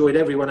enjoyed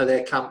every one of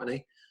their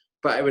company.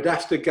 But it would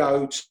have to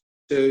go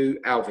to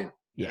Alvin.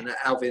 Yeah. And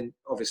Alvin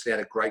obviously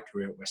had a great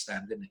career at West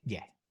Ham, didn't he?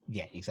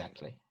 Yeah,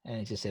 exactly.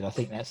 And as I said, I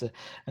think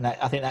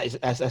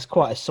that's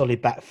quite a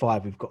solid back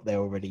five we've got there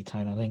already,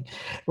 Tony. I think.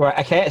 Right,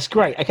 okay, that's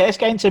great. Okay, let's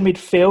go into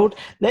midfield.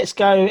 Let's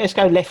go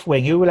left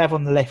wing. Who will have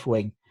on the left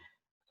wing?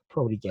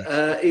 Probably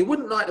guess. He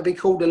wouldn't like to be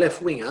called a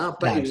left winger,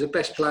 but he was the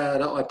best player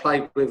that I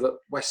played with at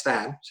West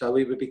Ham, so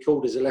he would be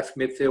called as a left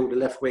midfielder,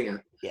 left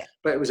winger. Yeah.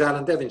 But it was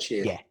Alan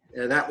Devonshire.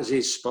 Yeah. That was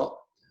his spot.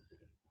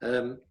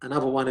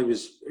 Another one who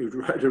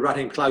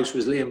running close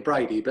was Liam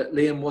Brady, but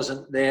Liam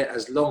wasn't there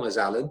as long as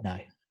Alan. No.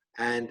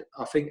 And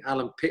I think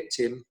Alan picked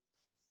him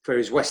for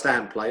his West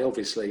Ham play,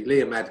 obviously.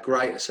 Liam had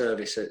greater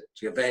service at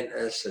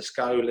Juventus,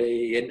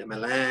 Ascoli, Inter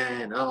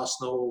Milan,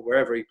 Arsenal,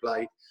 wherever he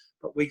played.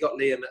 But we got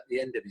Liam at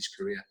the end of his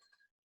career.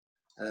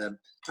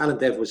 Alan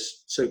Dev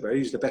was super. He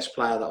was the best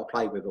player that I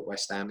played with at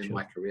West Ham in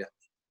my career.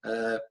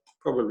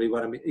 Probably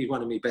he's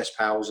one of my best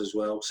pals as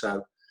well.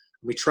 So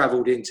we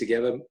travelled in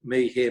together,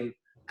 me, him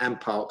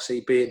and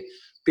Parksy,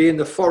 being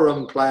the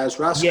foreign players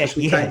for us, because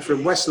we came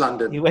from West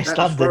London. West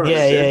London,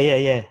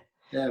 yeah.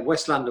 Yeah,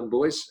 West London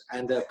boys,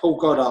 and Paul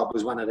Goddard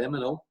was one of them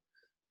and all.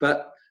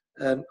 But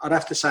I'd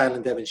have to say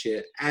Alan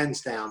Devonshire,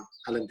 hands down,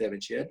 Alan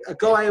Devonshire. A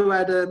guy who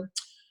had a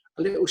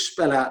little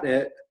spell out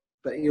there,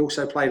 but he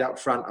also played up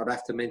front, I'd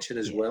have to mention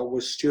as well,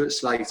 was Stuart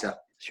Slater.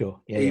 Sure,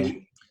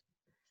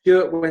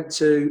 Stuart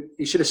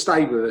he should have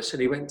stayed with us,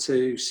 and he went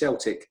to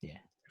Celtic. Yeah.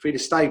 If he'd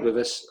have stayed with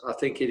us, I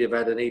think he'd have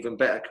had an even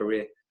better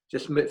career.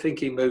 Just think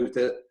he moved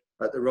at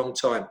the wrong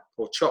time,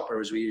 or Chopper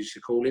as we used to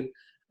call him.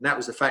 And that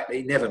was the fact that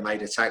he never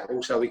made a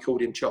tackle, so we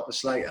called him Chopper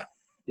Slater.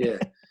 Yeah.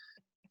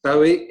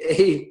 So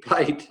he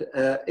played,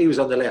 he was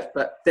on the left,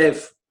 but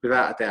Dev,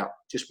 without a doubt,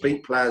 just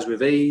beat players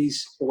with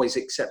ease, always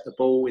accept the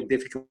ball in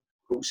difficult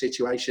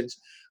situations,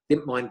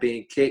 didn't mind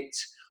being kicked,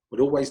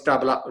 would always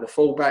double up with a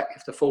fullback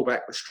if the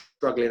fullback was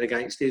struggling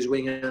against his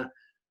winger.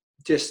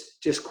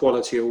 Just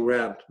quality all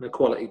round, and a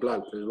quality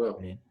bloke as well.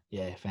 Brilliant.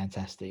 Yeah,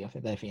 fantastic. I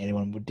don't think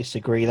anyone would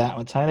disagree with that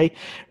one, Tony.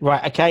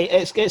 Right, okay,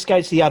 let's go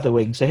to the other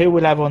wing. So who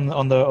will have on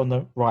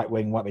the right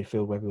wing, right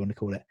midfield, whatever you want to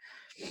call it?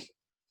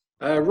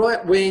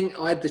 Right wing,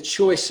 I had the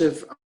choice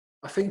of,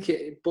 I think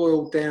it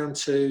boiled down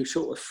to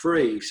sort of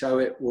three. So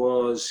it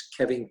was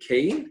Kevin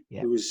Keane,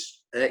 who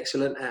was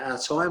excellent at our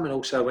time and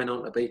also went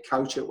on to be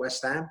coach at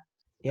West Ham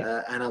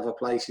and other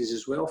places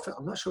as well.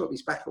 I'm not sure if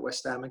he's back at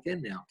West Ham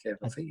again now, Kev.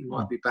 I think he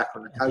might be back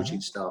on the coaching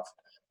staff.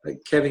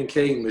 But Kevin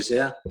Keane was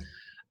there.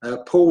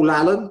 Paul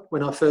Allen,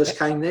 when I first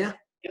came there,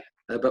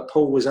 but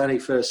Paul was only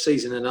for a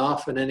season and a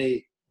half, and then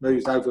he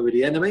moved over with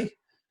the enemy,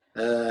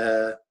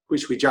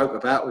 which we joke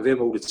about with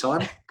him all the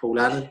time. Paul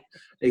Allen,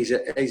 he's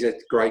a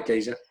great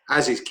geezer,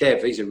 as is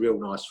Kev. He's a real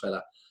nice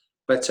fella.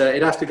 But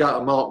it'd have to go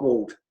to Mark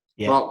Ward.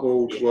 Yeah. Mark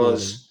Ward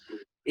was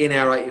in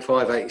our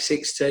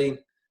 85-86 team.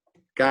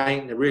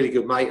 Again, a really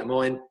good mate of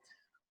mine.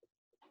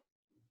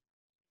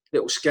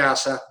 Little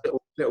scouser,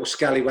 little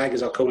scallywag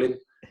as I call him,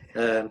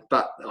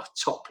 but a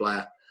top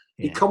player.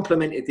 He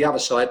complimented the other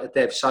side of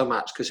Dev so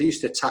much because he used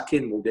to tuck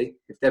in, Woody,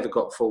 if Dev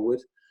got forward.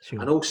 Sure.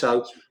 And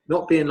also,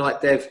 not being like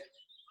Dev,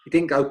 he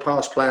didn't go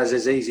past players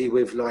as easy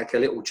with like a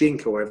little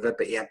jink or whatever,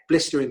 but he had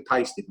blistering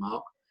pace, did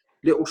Mark.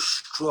 Little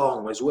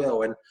strong as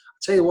well. And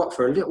I'll tell you what,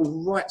 for a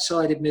little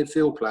right-sided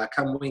midfield player,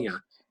 come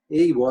winger,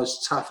 he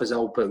was tough as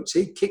old boots.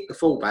 He kicked the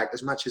fullback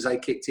as much as they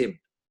kicked him.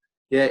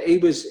 Yeah, he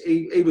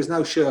was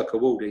no shirker,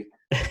 Woody.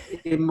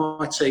 In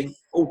my team,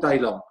 all day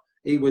long.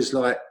 He was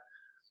like,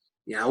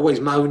 always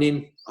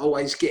moaning,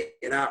 always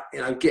getting up,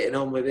 getting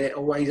on with it,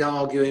 always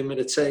arguing with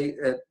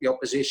the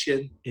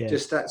opposition. Yeah.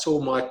 Just that's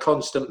all my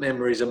constant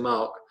memories of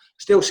Mark.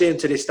 Still see him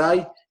to this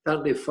day.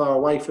 Don't live far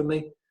away from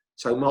me.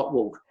 So Mark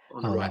Ward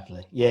on the right.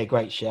 Lovely. Yeah,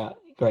 great shout.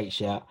 Great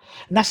shout.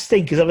 And that's the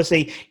thing, because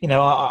obviously,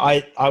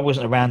 I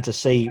wasn't around to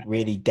see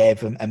really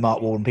Dev and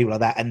Mark Ward and people like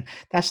that. And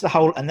that's the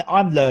whole, and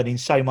I'm learning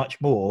so much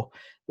more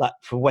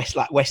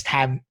West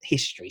Ham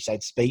history, so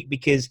to speak,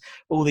 because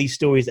all these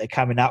stories that are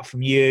coming up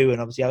from you,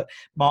 and obviously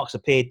Mark's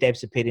appeared,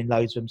 Dev's appeared in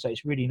loads of them, so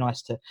it's really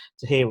nice to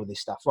hear all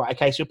this stuff. Right,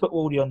 okay, so we'll put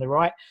Wardy on the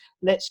right.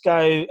 Let's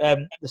go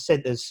the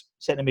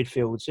centre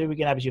midfield. So who are we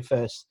going to have as your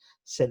first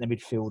centre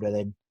midfielder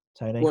then,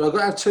 Tony? Well, I've got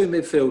to have two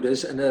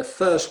midfielders, and the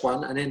first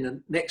one, and then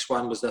the next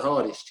one was the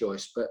hardest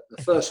choice, but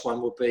the first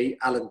one would be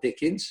Alan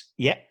Dickens.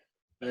 Yeah.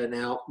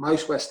 Now,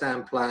 most West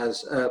Ham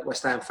fans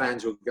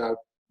would go,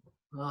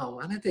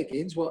 "Oh, Alan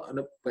Dickens, what?"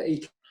 But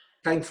he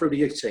came through the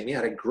youth team. He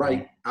had a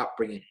great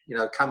upbringing.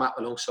 Come up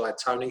alongside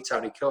Tony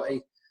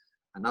Cotty,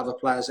 and other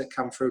players that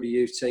come through the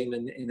youth team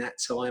in that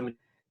time. And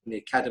the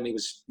academy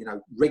was,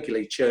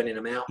 regularly churning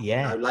them out.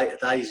 Yeah. Later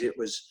days it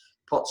was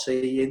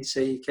Potsy,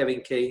 Ince,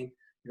 Kevin Keane,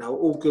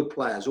 all good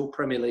players, all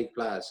Premier League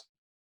players.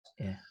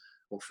 Yeah.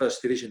 Or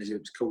First Division as it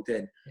was called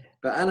then. Yeah.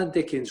 But Alan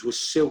Dickens was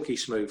silky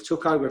smooth,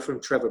 took over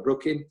from Trevor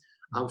Brooking,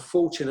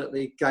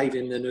 unfortunately gave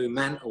him the new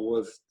mantle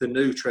of the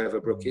new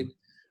Trevor Brooking,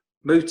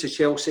 moved to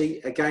Chelsea.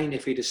 Again,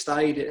 if he'd have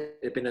stayed, it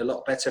would have been a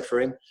lot better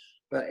for him.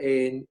 But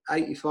in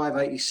 85,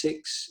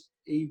 86,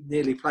 he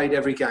nearly played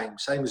every game,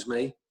 same as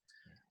me.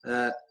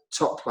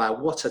 Top player,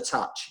 what a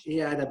touch. He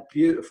had a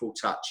beautiful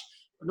touch.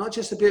 Not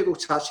just a beautiful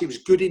touch, he was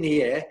good in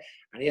the air,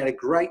 and he had a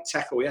great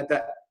tackle. He had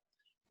that,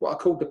 what I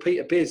called the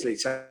Peter Beardsley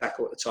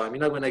tackle at the time.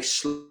 When they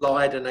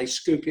slide and they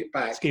scoop it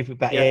back. Scoop it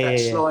back, yeah.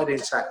 Sliding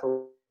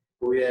tackle,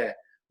 where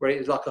it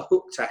was like a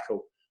hook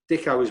tackle.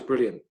 Dicko was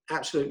brilliant,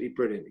 absolutely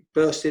brilliant. He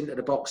burst into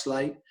the box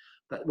late,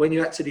 but when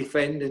you had to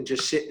defend and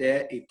just sit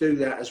there, he'd do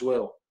that as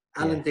well.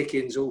 Alan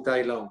Dickens all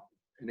day long.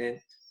 And then,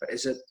 but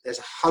there's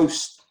a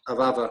host of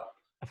other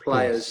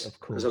players. Of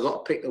course. Because I've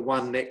got to pick the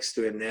one next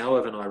to him now,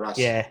 haven't I, Russ?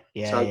 Yeah.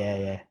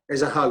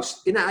 There's a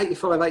host. In that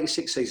 85,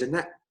 86 season,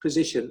 that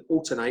position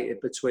alternated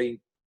between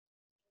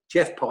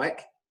Jeff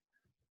Pike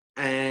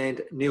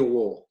and Neil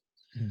Waugh.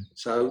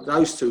 So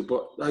those two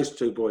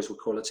boys were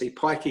quality.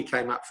 Pikey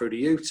came up through the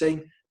youth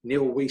team.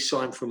 Neil, we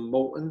signed from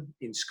Morton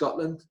in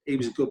Scotland. He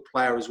was a good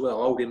player as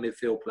well, holding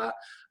midfield player.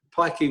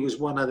 Pikey was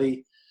one of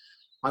the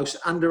most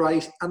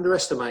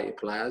underestimated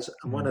players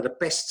and one of the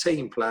best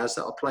team players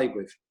that I played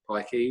with.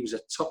 Pikey, he was a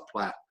top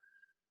player.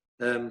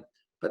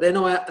 But then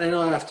I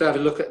have to have a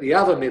look at the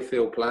other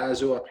midfield players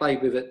who I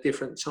played with at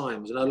different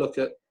times, and I look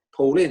at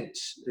Paul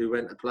Ince, who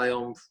went to play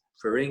on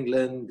for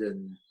England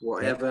and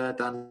whatever,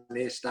 done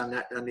this, done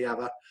that, done the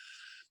other.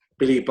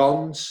 Billy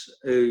Bonds,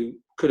 who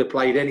could have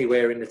played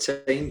anywhere in the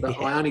team, but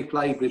I only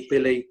played with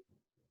Billy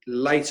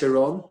later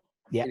on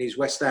in his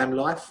West Ham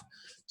life.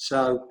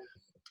 So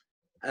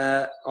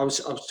I'm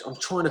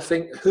trying to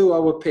think who I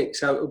would pick.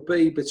 So it would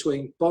be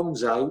between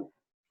Bonzo,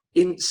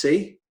 Ince,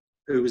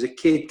 who was a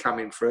kid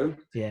coming through,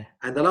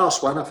 and the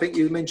last one I think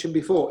you mentioned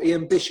before,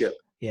 Ian Bishop.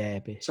 Yeah,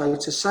 Bishop. So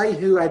to say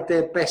who had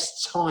their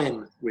best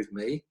time with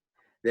me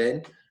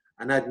then,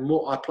 and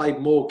I played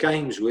more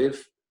games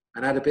with,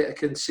 and had a bit of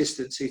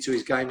consistency to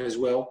his game as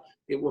well,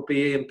 it would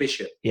be Ian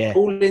Bishop. Yeah.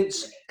 Paul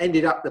Ince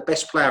ended up the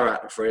best player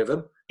out of the three of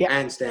them,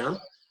 hands down.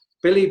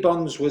 Billy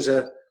Bonds was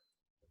a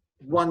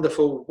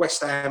wonderful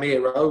West Ham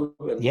hero,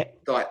 and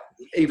like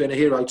even a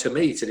hero to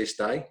me to this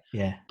day.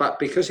 Yeah. But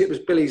because it was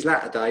Billy's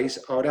latter days,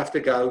 I would have to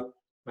go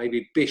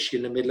maybe Bish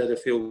in the middle of the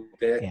field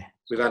there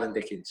with Alan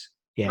Dickens.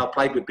 Yeah. I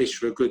played with Bish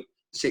for a good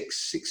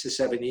six or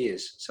 7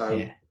 years,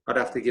 so I'd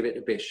have to give it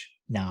to Bish.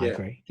 No, I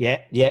agree. Yeah,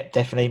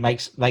 definitely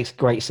makes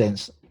great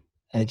sense.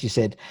 And as you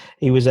said,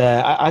 he was.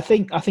 I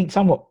think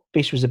somewhat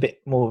Bish was a bit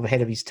more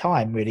ahead of his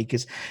time, really,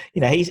 because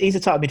he's a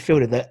type of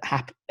midfielder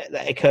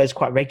that occurs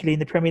quite regularly in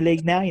the Premier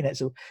League now.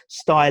 It's all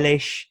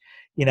stylish.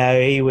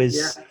 He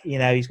was.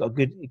 He's got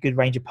a good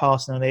range of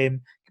passing on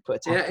him.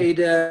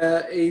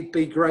 He'd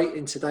be great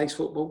in today's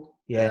football.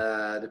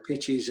 Yeah, the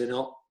pitches are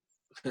not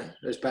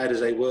as bad as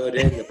they were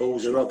then. The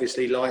balls are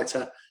obviously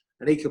lighter,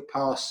 and he could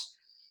pass.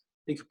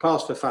 He could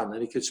pass for fun,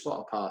 and he could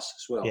spot a pass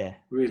as well. Yeah,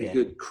 really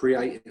good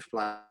creative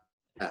player.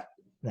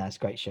 That's a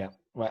great shout.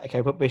 Right,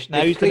 okay, put Bish.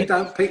 Now if he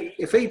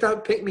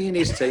don't pick me in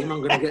his team,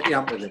 I'm going to get the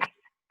ump with him.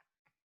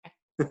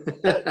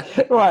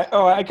 Right,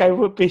 all right, okay,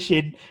 we'll put Bish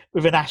in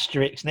with an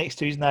asterisk next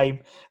to his name.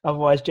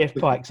 Otherwise, Jeff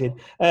Pike's in.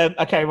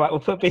 Okay, right, we'll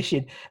put Bish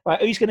in.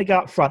 Right, who's going to go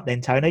up front then,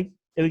 Tony?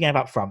 Who are we going to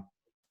have up front?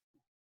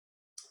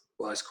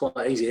 Well, it's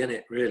quite easy, isn't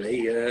it,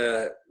 really?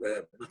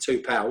 My two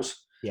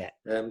pals. Yeah.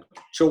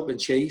 Chalk and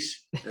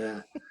cheese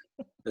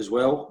as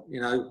well.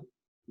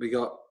 We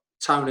got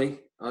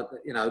Tony.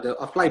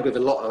 I've played with a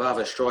lot of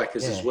other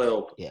strikers as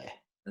well. Yeah.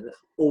 And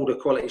all the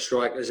quality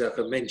strikers, I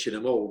can mention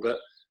them all, but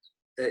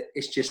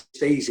it's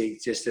just easy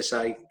just to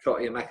say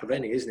Cotty and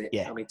McAvenny, isn't it?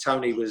 Yeah. I mean,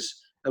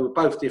 they were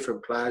both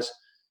different players.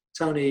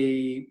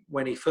 Tony,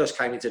 when he first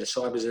came into the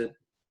side,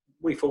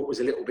 we thought was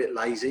a little bit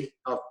lazy.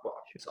 I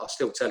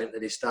still tell him to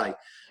this day.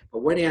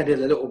 But when he added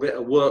a little bit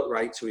of work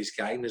rate to his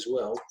game as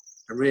well,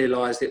 and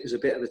realised it was a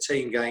bit of a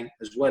team game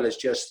as well as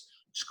just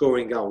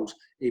scoring goals,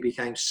 he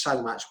became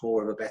so much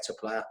more of a better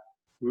player.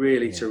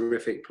 Really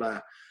terrific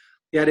player.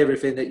 He had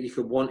everything that you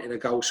could want in a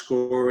goal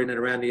scorer in and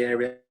around the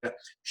area.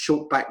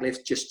 Short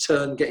backlift, just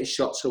turn, get his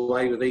shots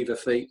away with either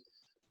feet.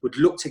 Would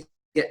look to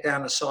get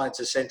down the sides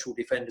of central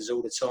defenders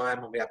all the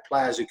time, and we had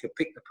players who could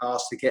pick the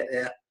pass to get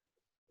there.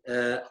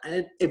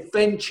 And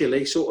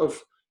eventually sort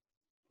of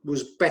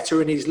was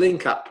better in his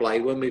link-up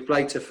play when we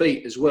played to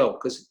feet as well,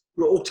 because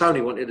all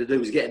Tony wanted to do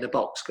was get in the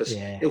box, because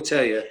he'll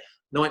tell you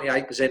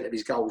 98% of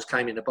his goals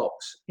came in the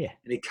box, and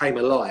he came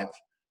alive.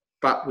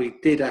 But we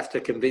did have to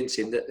convince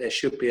him that there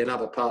should be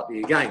another part of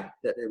your game,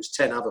 that there was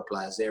 10 other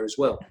players there as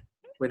well.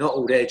 We're not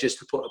all there just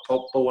to put a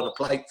ball on a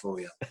plate for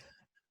you.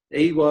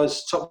 He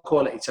was top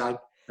quality, Tone.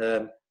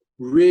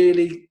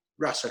 Really,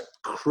 Russ, a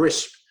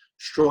crisp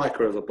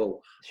striker of a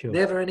ball. Sure.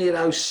 Never any of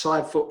those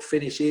side foot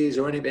finishes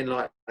or anything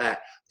like that.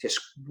 just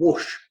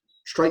whoosh,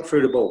 straight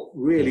through the ball.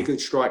 Really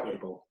good strike with the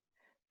ball.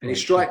 And his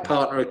strike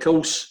partner, of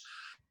course,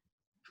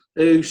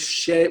 we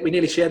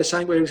nearly share the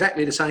same, we're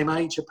exactly the same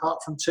age, apart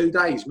from 2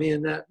 days, me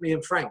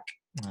and Frank.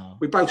 Oh.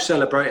 We both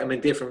celebrate them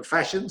in different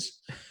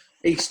fashions.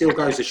 He still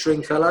goes to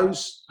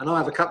Stringfellows, and I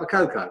have a cup of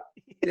cocoa.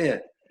 Yeah.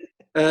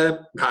 No.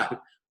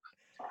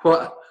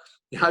 What,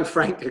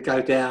 Frank could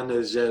go down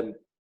as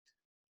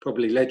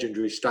probably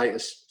legendary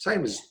status,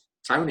 same as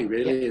Tony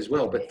really as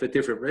well, but for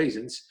different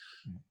reasons.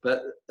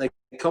 But they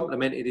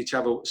complemented each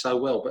other so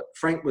well. But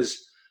Frank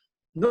was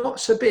not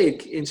so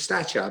big in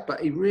stature,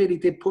 but he really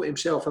did put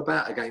himself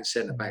about against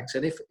centre-backs.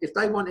 And if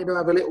they wanted to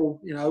have a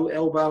little,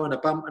 elbow and a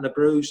bump and a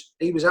bruise,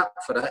 he was up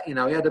for that. He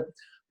had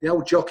the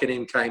old jock in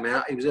him came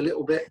out. He was a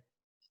little bit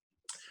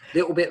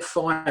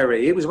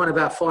fiery. He was one of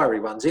our fiery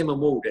ones, him and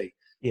Waldy.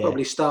 Yeah.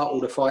 Probably start all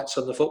the fights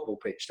on the football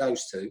pitch,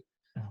 those two.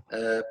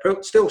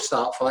 Still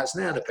start fights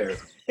now, the pair of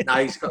them. No,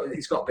 he's got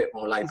a bit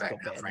more laid back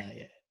now, Frank.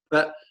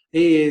 But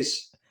he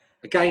is,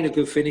 again, a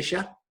good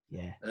finisher.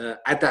 Yeah.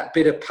 Had that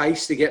bit of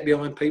pace to get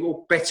behind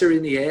people, better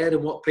in the air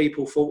than what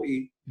people thought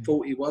he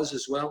was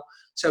as well.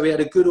 So he had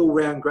a good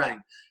all-round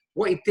game.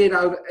 What he did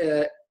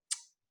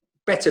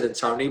better than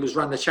Tony was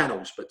run the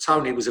channels, but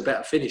Tony was a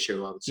better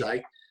finisher, I would say.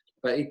 Yeah.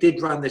 But he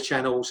did run the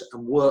channels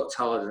and worked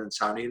harder than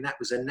Tony, and that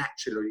was a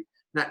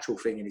natural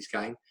thing in his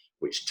game,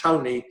 which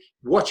Tony,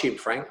 watching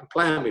Frank and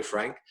playing with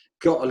Frank,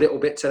 got a little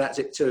bit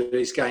to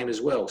his game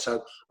as well.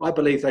 So I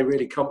believe they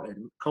really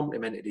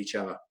complemented each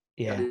other.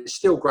 Yeah. They're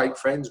still great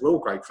friends. We're all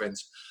great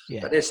friends.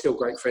 Yeah. But they're still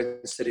great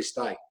friends to this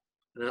day.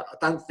 And I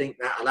don't think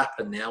that'll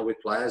happen now with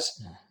players.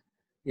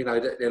 Yeah.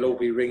 They'll all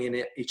be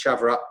ringing each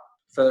other up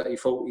 30,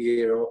 40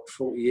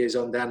 years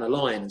on down the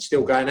line and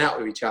still going out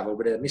with each other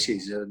with their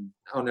missus and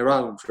on their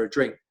own for a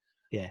drink.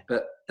 Yeah.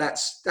 But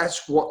that's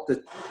what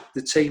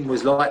the team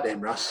was like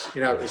then, Russ.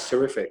 It was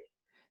terrific.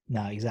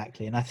 No,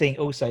 exactly. And I think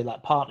also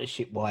like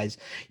partnership wise,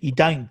 you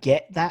don't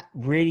get that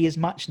really as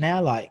much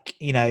now. Like,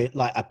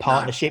 like a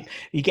partnership,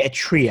 you get a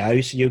trio.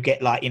 So you'll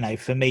get like,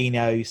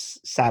 Firmino,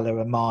 Salah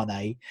and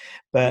Mane.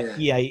 But,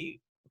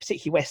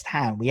 particularly West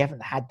Ham, we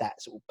haven't had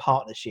that sort of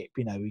partnership,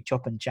 we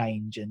chop and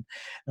change. And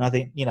I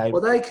think,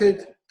 Well,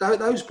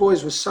 those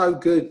boys were so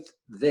good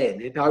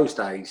then in those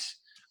days.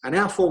 And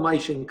our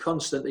formation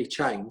constantly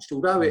changed,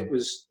 although it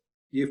was,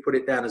 you've put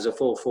it down as a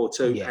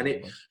 4-4-2, and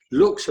it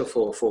looks a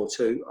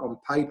 4-4-2 on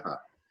paper.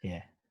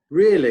 Yeah.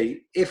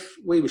 Really, if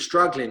we were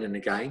struggling in the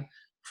game,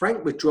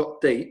 Frank would drop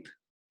deep.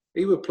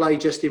 He would play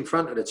just in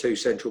front of the two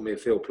central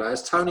midfield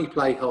players. Tony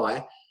play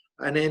high,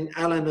 and then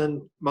Alan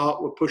and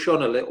Mark would push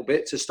on a little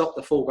bit to stop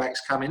the fullbacks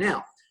coming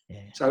out.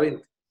 Yeah. So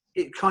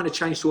it kind of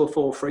changed to a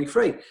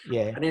 4-3-3.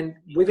 Yeah. And then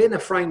within a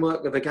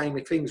framework of a game,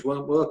 if things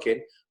weren't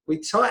working,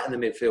 we'd tighten the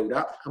midfield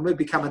up and we'd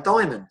become a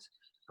diamond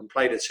and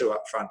play the two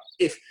up front.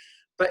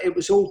 But it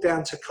was all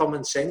down to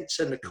common sense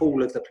and the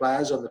call of the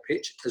players on the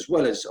pitch, as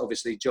well as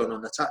obviously John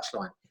on the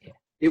touchline. Yeah.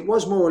 It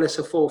was more or less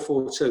a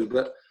 4-4-2,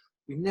 but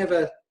we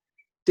never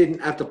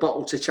didn't have the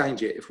bottle to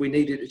change it if we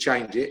needed to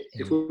change it.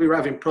 If we were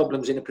having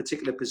problems in a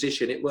particular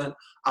position, it weren't,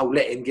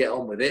 let him get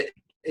on with it.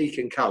 He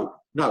can cope.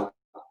 No,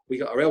 we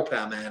got our help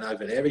our man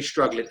over there. He's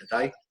struggling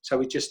today. So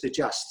we just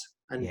adjust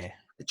and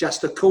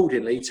adjust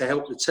accordingly to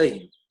help the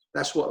team.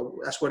 That's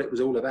what it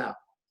was all about.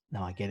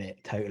 No, I get it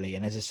totally.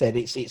 And as I said,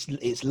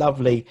 it's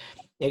lovely,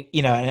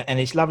 and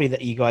it's lovely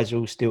that you guys are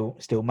all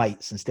still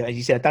mates and still, as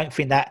you said, I don't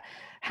think that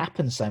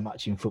happens so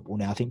much in football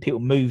now. I think people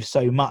move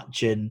so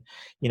much and,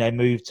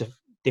 move to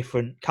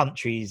different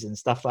countries and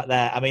stuff like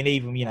that. I mean,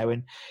 even,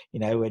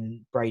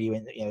 when Brady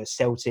went,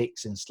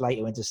 Celtics and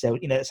Slater went to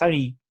Celtic, it's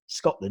only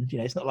Scotland,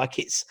 it's not like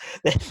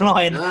they're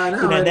flying,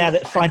 now they're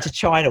flying to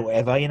China or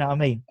whatever, you know what I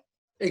mean?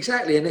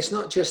 Exactly, and it's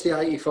not just the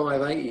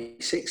 85,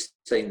 86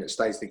 team that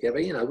stays together.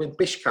 When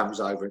Bish comes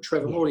over and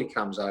Trevor Morley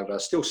comes over, I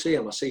still see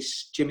them. I see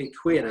Jimmy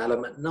Quinn,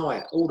 Alan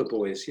McKnight, all the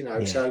boys,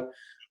 So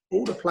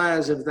all the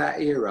players of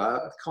that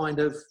era,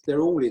 they're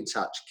all in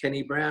touch.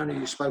 Kenny Brown, who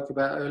you spoke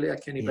about earlier,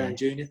 Kenny Brown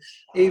Jr.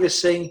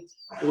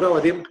 Although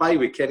I didn't play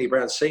with Kenny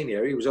Brown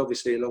Sr., he was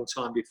obviously a long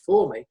time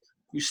before me,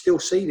 you still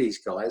see these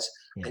guys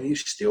and you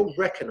still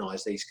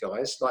recognise these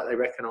guys like they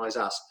recognise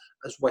us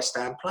as West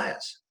Ham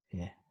players.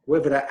 Yeah.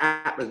 Whether that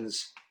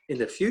happens in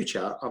the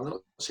future, I'm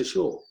not so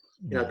sure.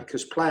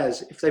 Because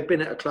players, if they've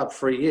been at a club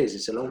 3 years,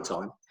 it's a long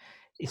time.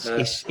 I'm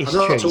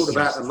not talking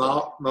about the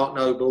Mark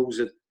Nobles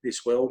of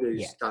this world,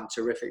 who's done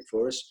terrific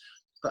for us,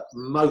 but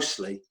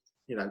mostly,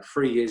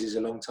 3 years is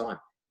a long time.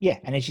 Yeah,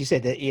 and as you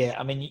said, that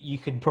I mean, you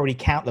can probably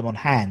count them on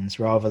hands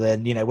rather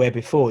than where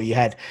before you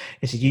had.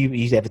 You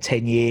was there for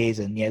 10 years,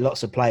 and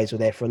lots of players were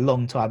there for a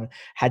long time, and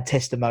had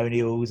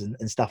testimonials and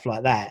stuff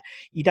like that.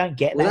 You don't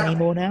get that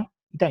anymore now.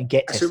 You don't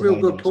get. That's a real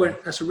good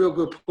point. That's a real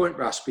good point,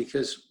 Russ.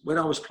 Because when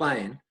I was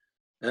playing,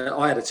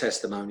 I had a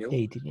testimonial,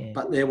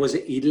 but there was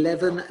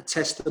 11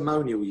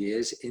 testimonial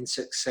years in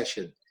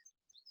succession.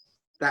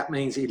 That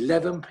means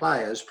 11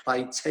 players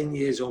played 10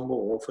 years or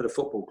more for the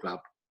football club.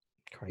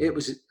 Crazy. It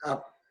was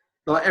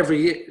like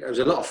every year, there was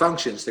a lot of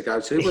functions to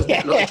go to, wasn't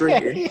it? A lot of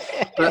drinking.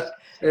 But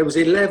there was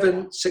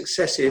 11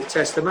 successive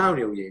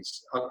testimonial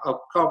years. I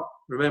can't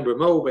remember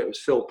them all, but it was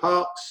Phil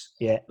Parks,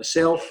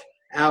 myself,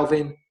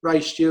 Alvin,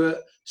 Ray Stewart,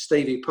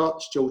 Stevie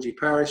Potts, Georgie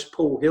Parrish,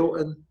 Paul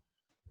Hilton.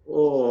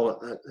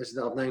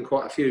 I've named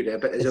quite a few there,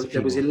 but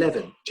there was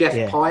 11.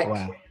 Jeff Pike.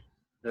 Wow.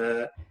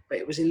 But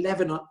it was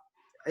 11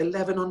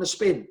 on the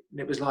spin. And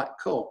it was like,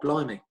 God,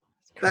 blimey.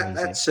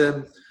 That's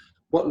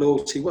what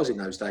loyalty was in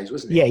those days,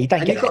 wasn't it? Yeah, you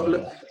don't get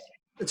that.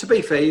 To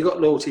be fair, you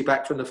got loyalty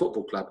back from the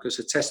football club because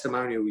the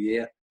testimonial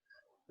year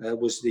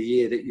was the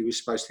year that you were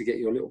supposed to get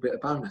your little bit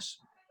of bonus.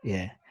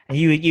 Yeah. And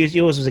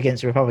yours was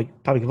against the Republic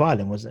of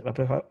Ireland, wasn't it?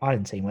 Republic of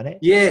Ireland team, wasn't it?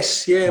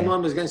 Yes, yeah.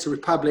 Mine was against the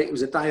Republic. It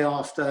was a day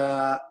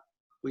after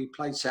we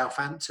played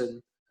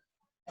Southampton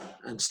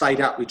and stayed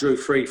up. We drew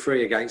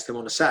 3-3 against them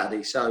on a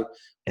Saturday. So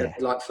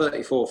like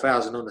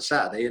 34,000 on the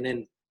Saturday, and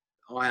then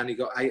I only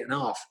got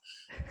 8.5.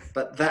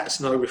 But that's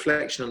no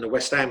reflection on the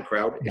West Ham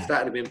crowd. No. If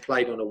that had been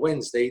played on a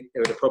Wednesday,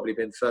 there would have probably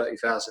been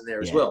 30,000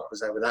 there as well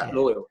because they were that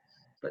loyal.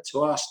 But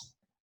to ask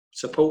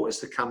supporters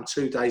to come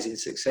 2 days in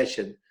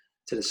succession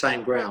to the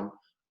same ground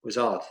was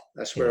hard.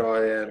 That's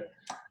where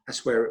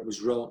that's where it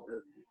was wrong.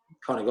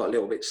 Kind of got a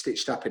little bit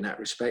stitched up in that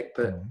respect,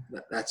 but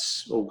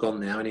that's all gone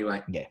now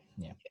anyway. Yeah.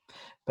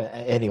 But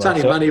anyway, it's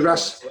only money,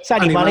 Russ. It's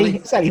only money.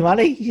 It's only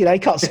money. You know, you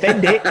can't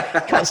spend it.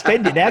 Can't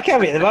spend it now, can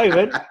we? At the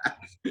moment,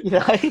 you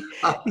know.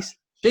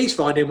 She's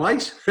finding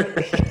ways.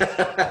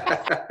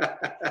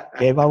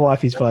 Yeah, my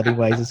wife is finding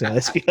ways as well,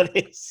 let's be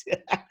honest. Is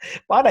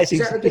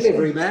that a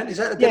delivery, man? Is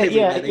that a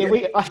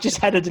delivery man? I've just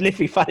had a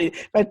delivery. Funny,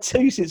 I've had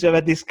 2 since I've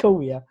had this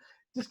call here.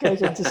 Just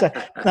goes on to say,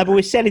 no, but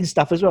we're selling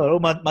stuff as well. All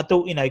my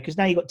daughter, you know, because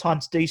now you've got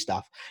time to do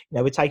stuff. You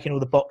know, we're taking all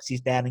the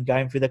boxes down and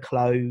going through the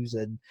clothes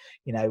and,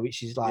 you know,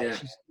 which is like...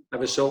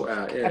 Have a sort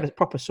out, Have a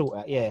proper sort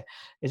out,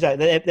 Is that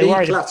they're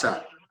worried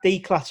about...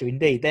 Declutter,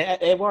 indeed.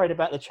 They're worried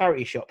about the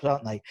charity shops,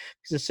 aren't they?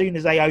 Because as soon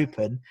as they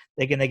open,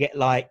 they're going to get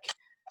like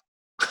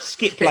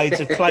skip loads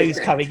of clothes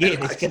coming in.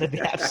 It's going to be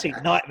an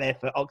absolute nightmare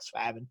for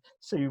Oxfam and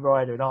Sue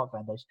Ryder and Art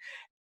Foundation.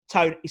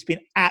 Tone, it's been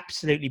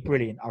absolutely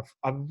brilliant.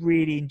 I've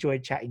really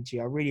enjoyed chatting to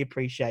you. I really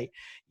appreciate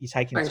you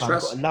taking the time.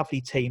 We've got a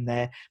lovely team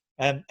there,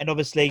 and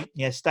obviously,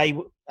 stay.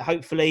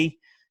 Hopefully,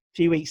 a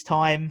few weeks'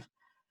 time,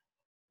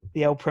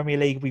 the old Premier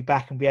League will be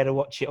back and be able to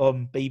watch it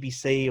on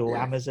BBC or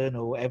Amazon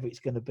or whatever it's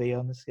going to be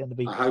on. It's going to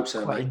be I hope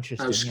so, quite mate.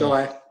 interesting. No,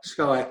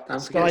 Sky.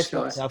 Don't forget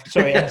Sky.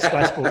 Sorry, and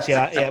Sky Sports.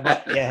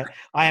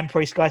 I am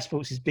probably Sky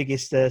Sports'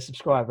 biggest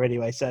subscriber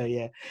anyway.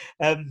 So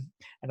and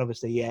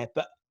obviously,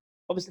 but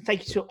obviously,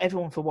 thank you to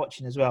everyone for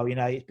watching as well. You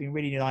know, it's been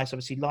really nice.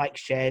 Obviously, like,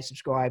 share,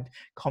 subscribe,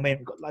 comment.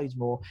 We've got loads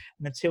more.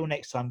 And until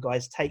next time,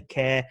 guys, take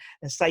care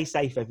and stay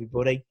safe,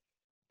 everybody.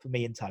 For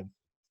me and Tone.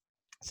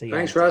 See you.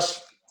 Thanks,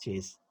 Russ.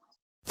 Cheers.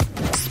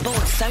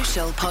 Sports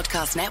Social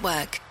Podcast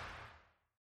Network.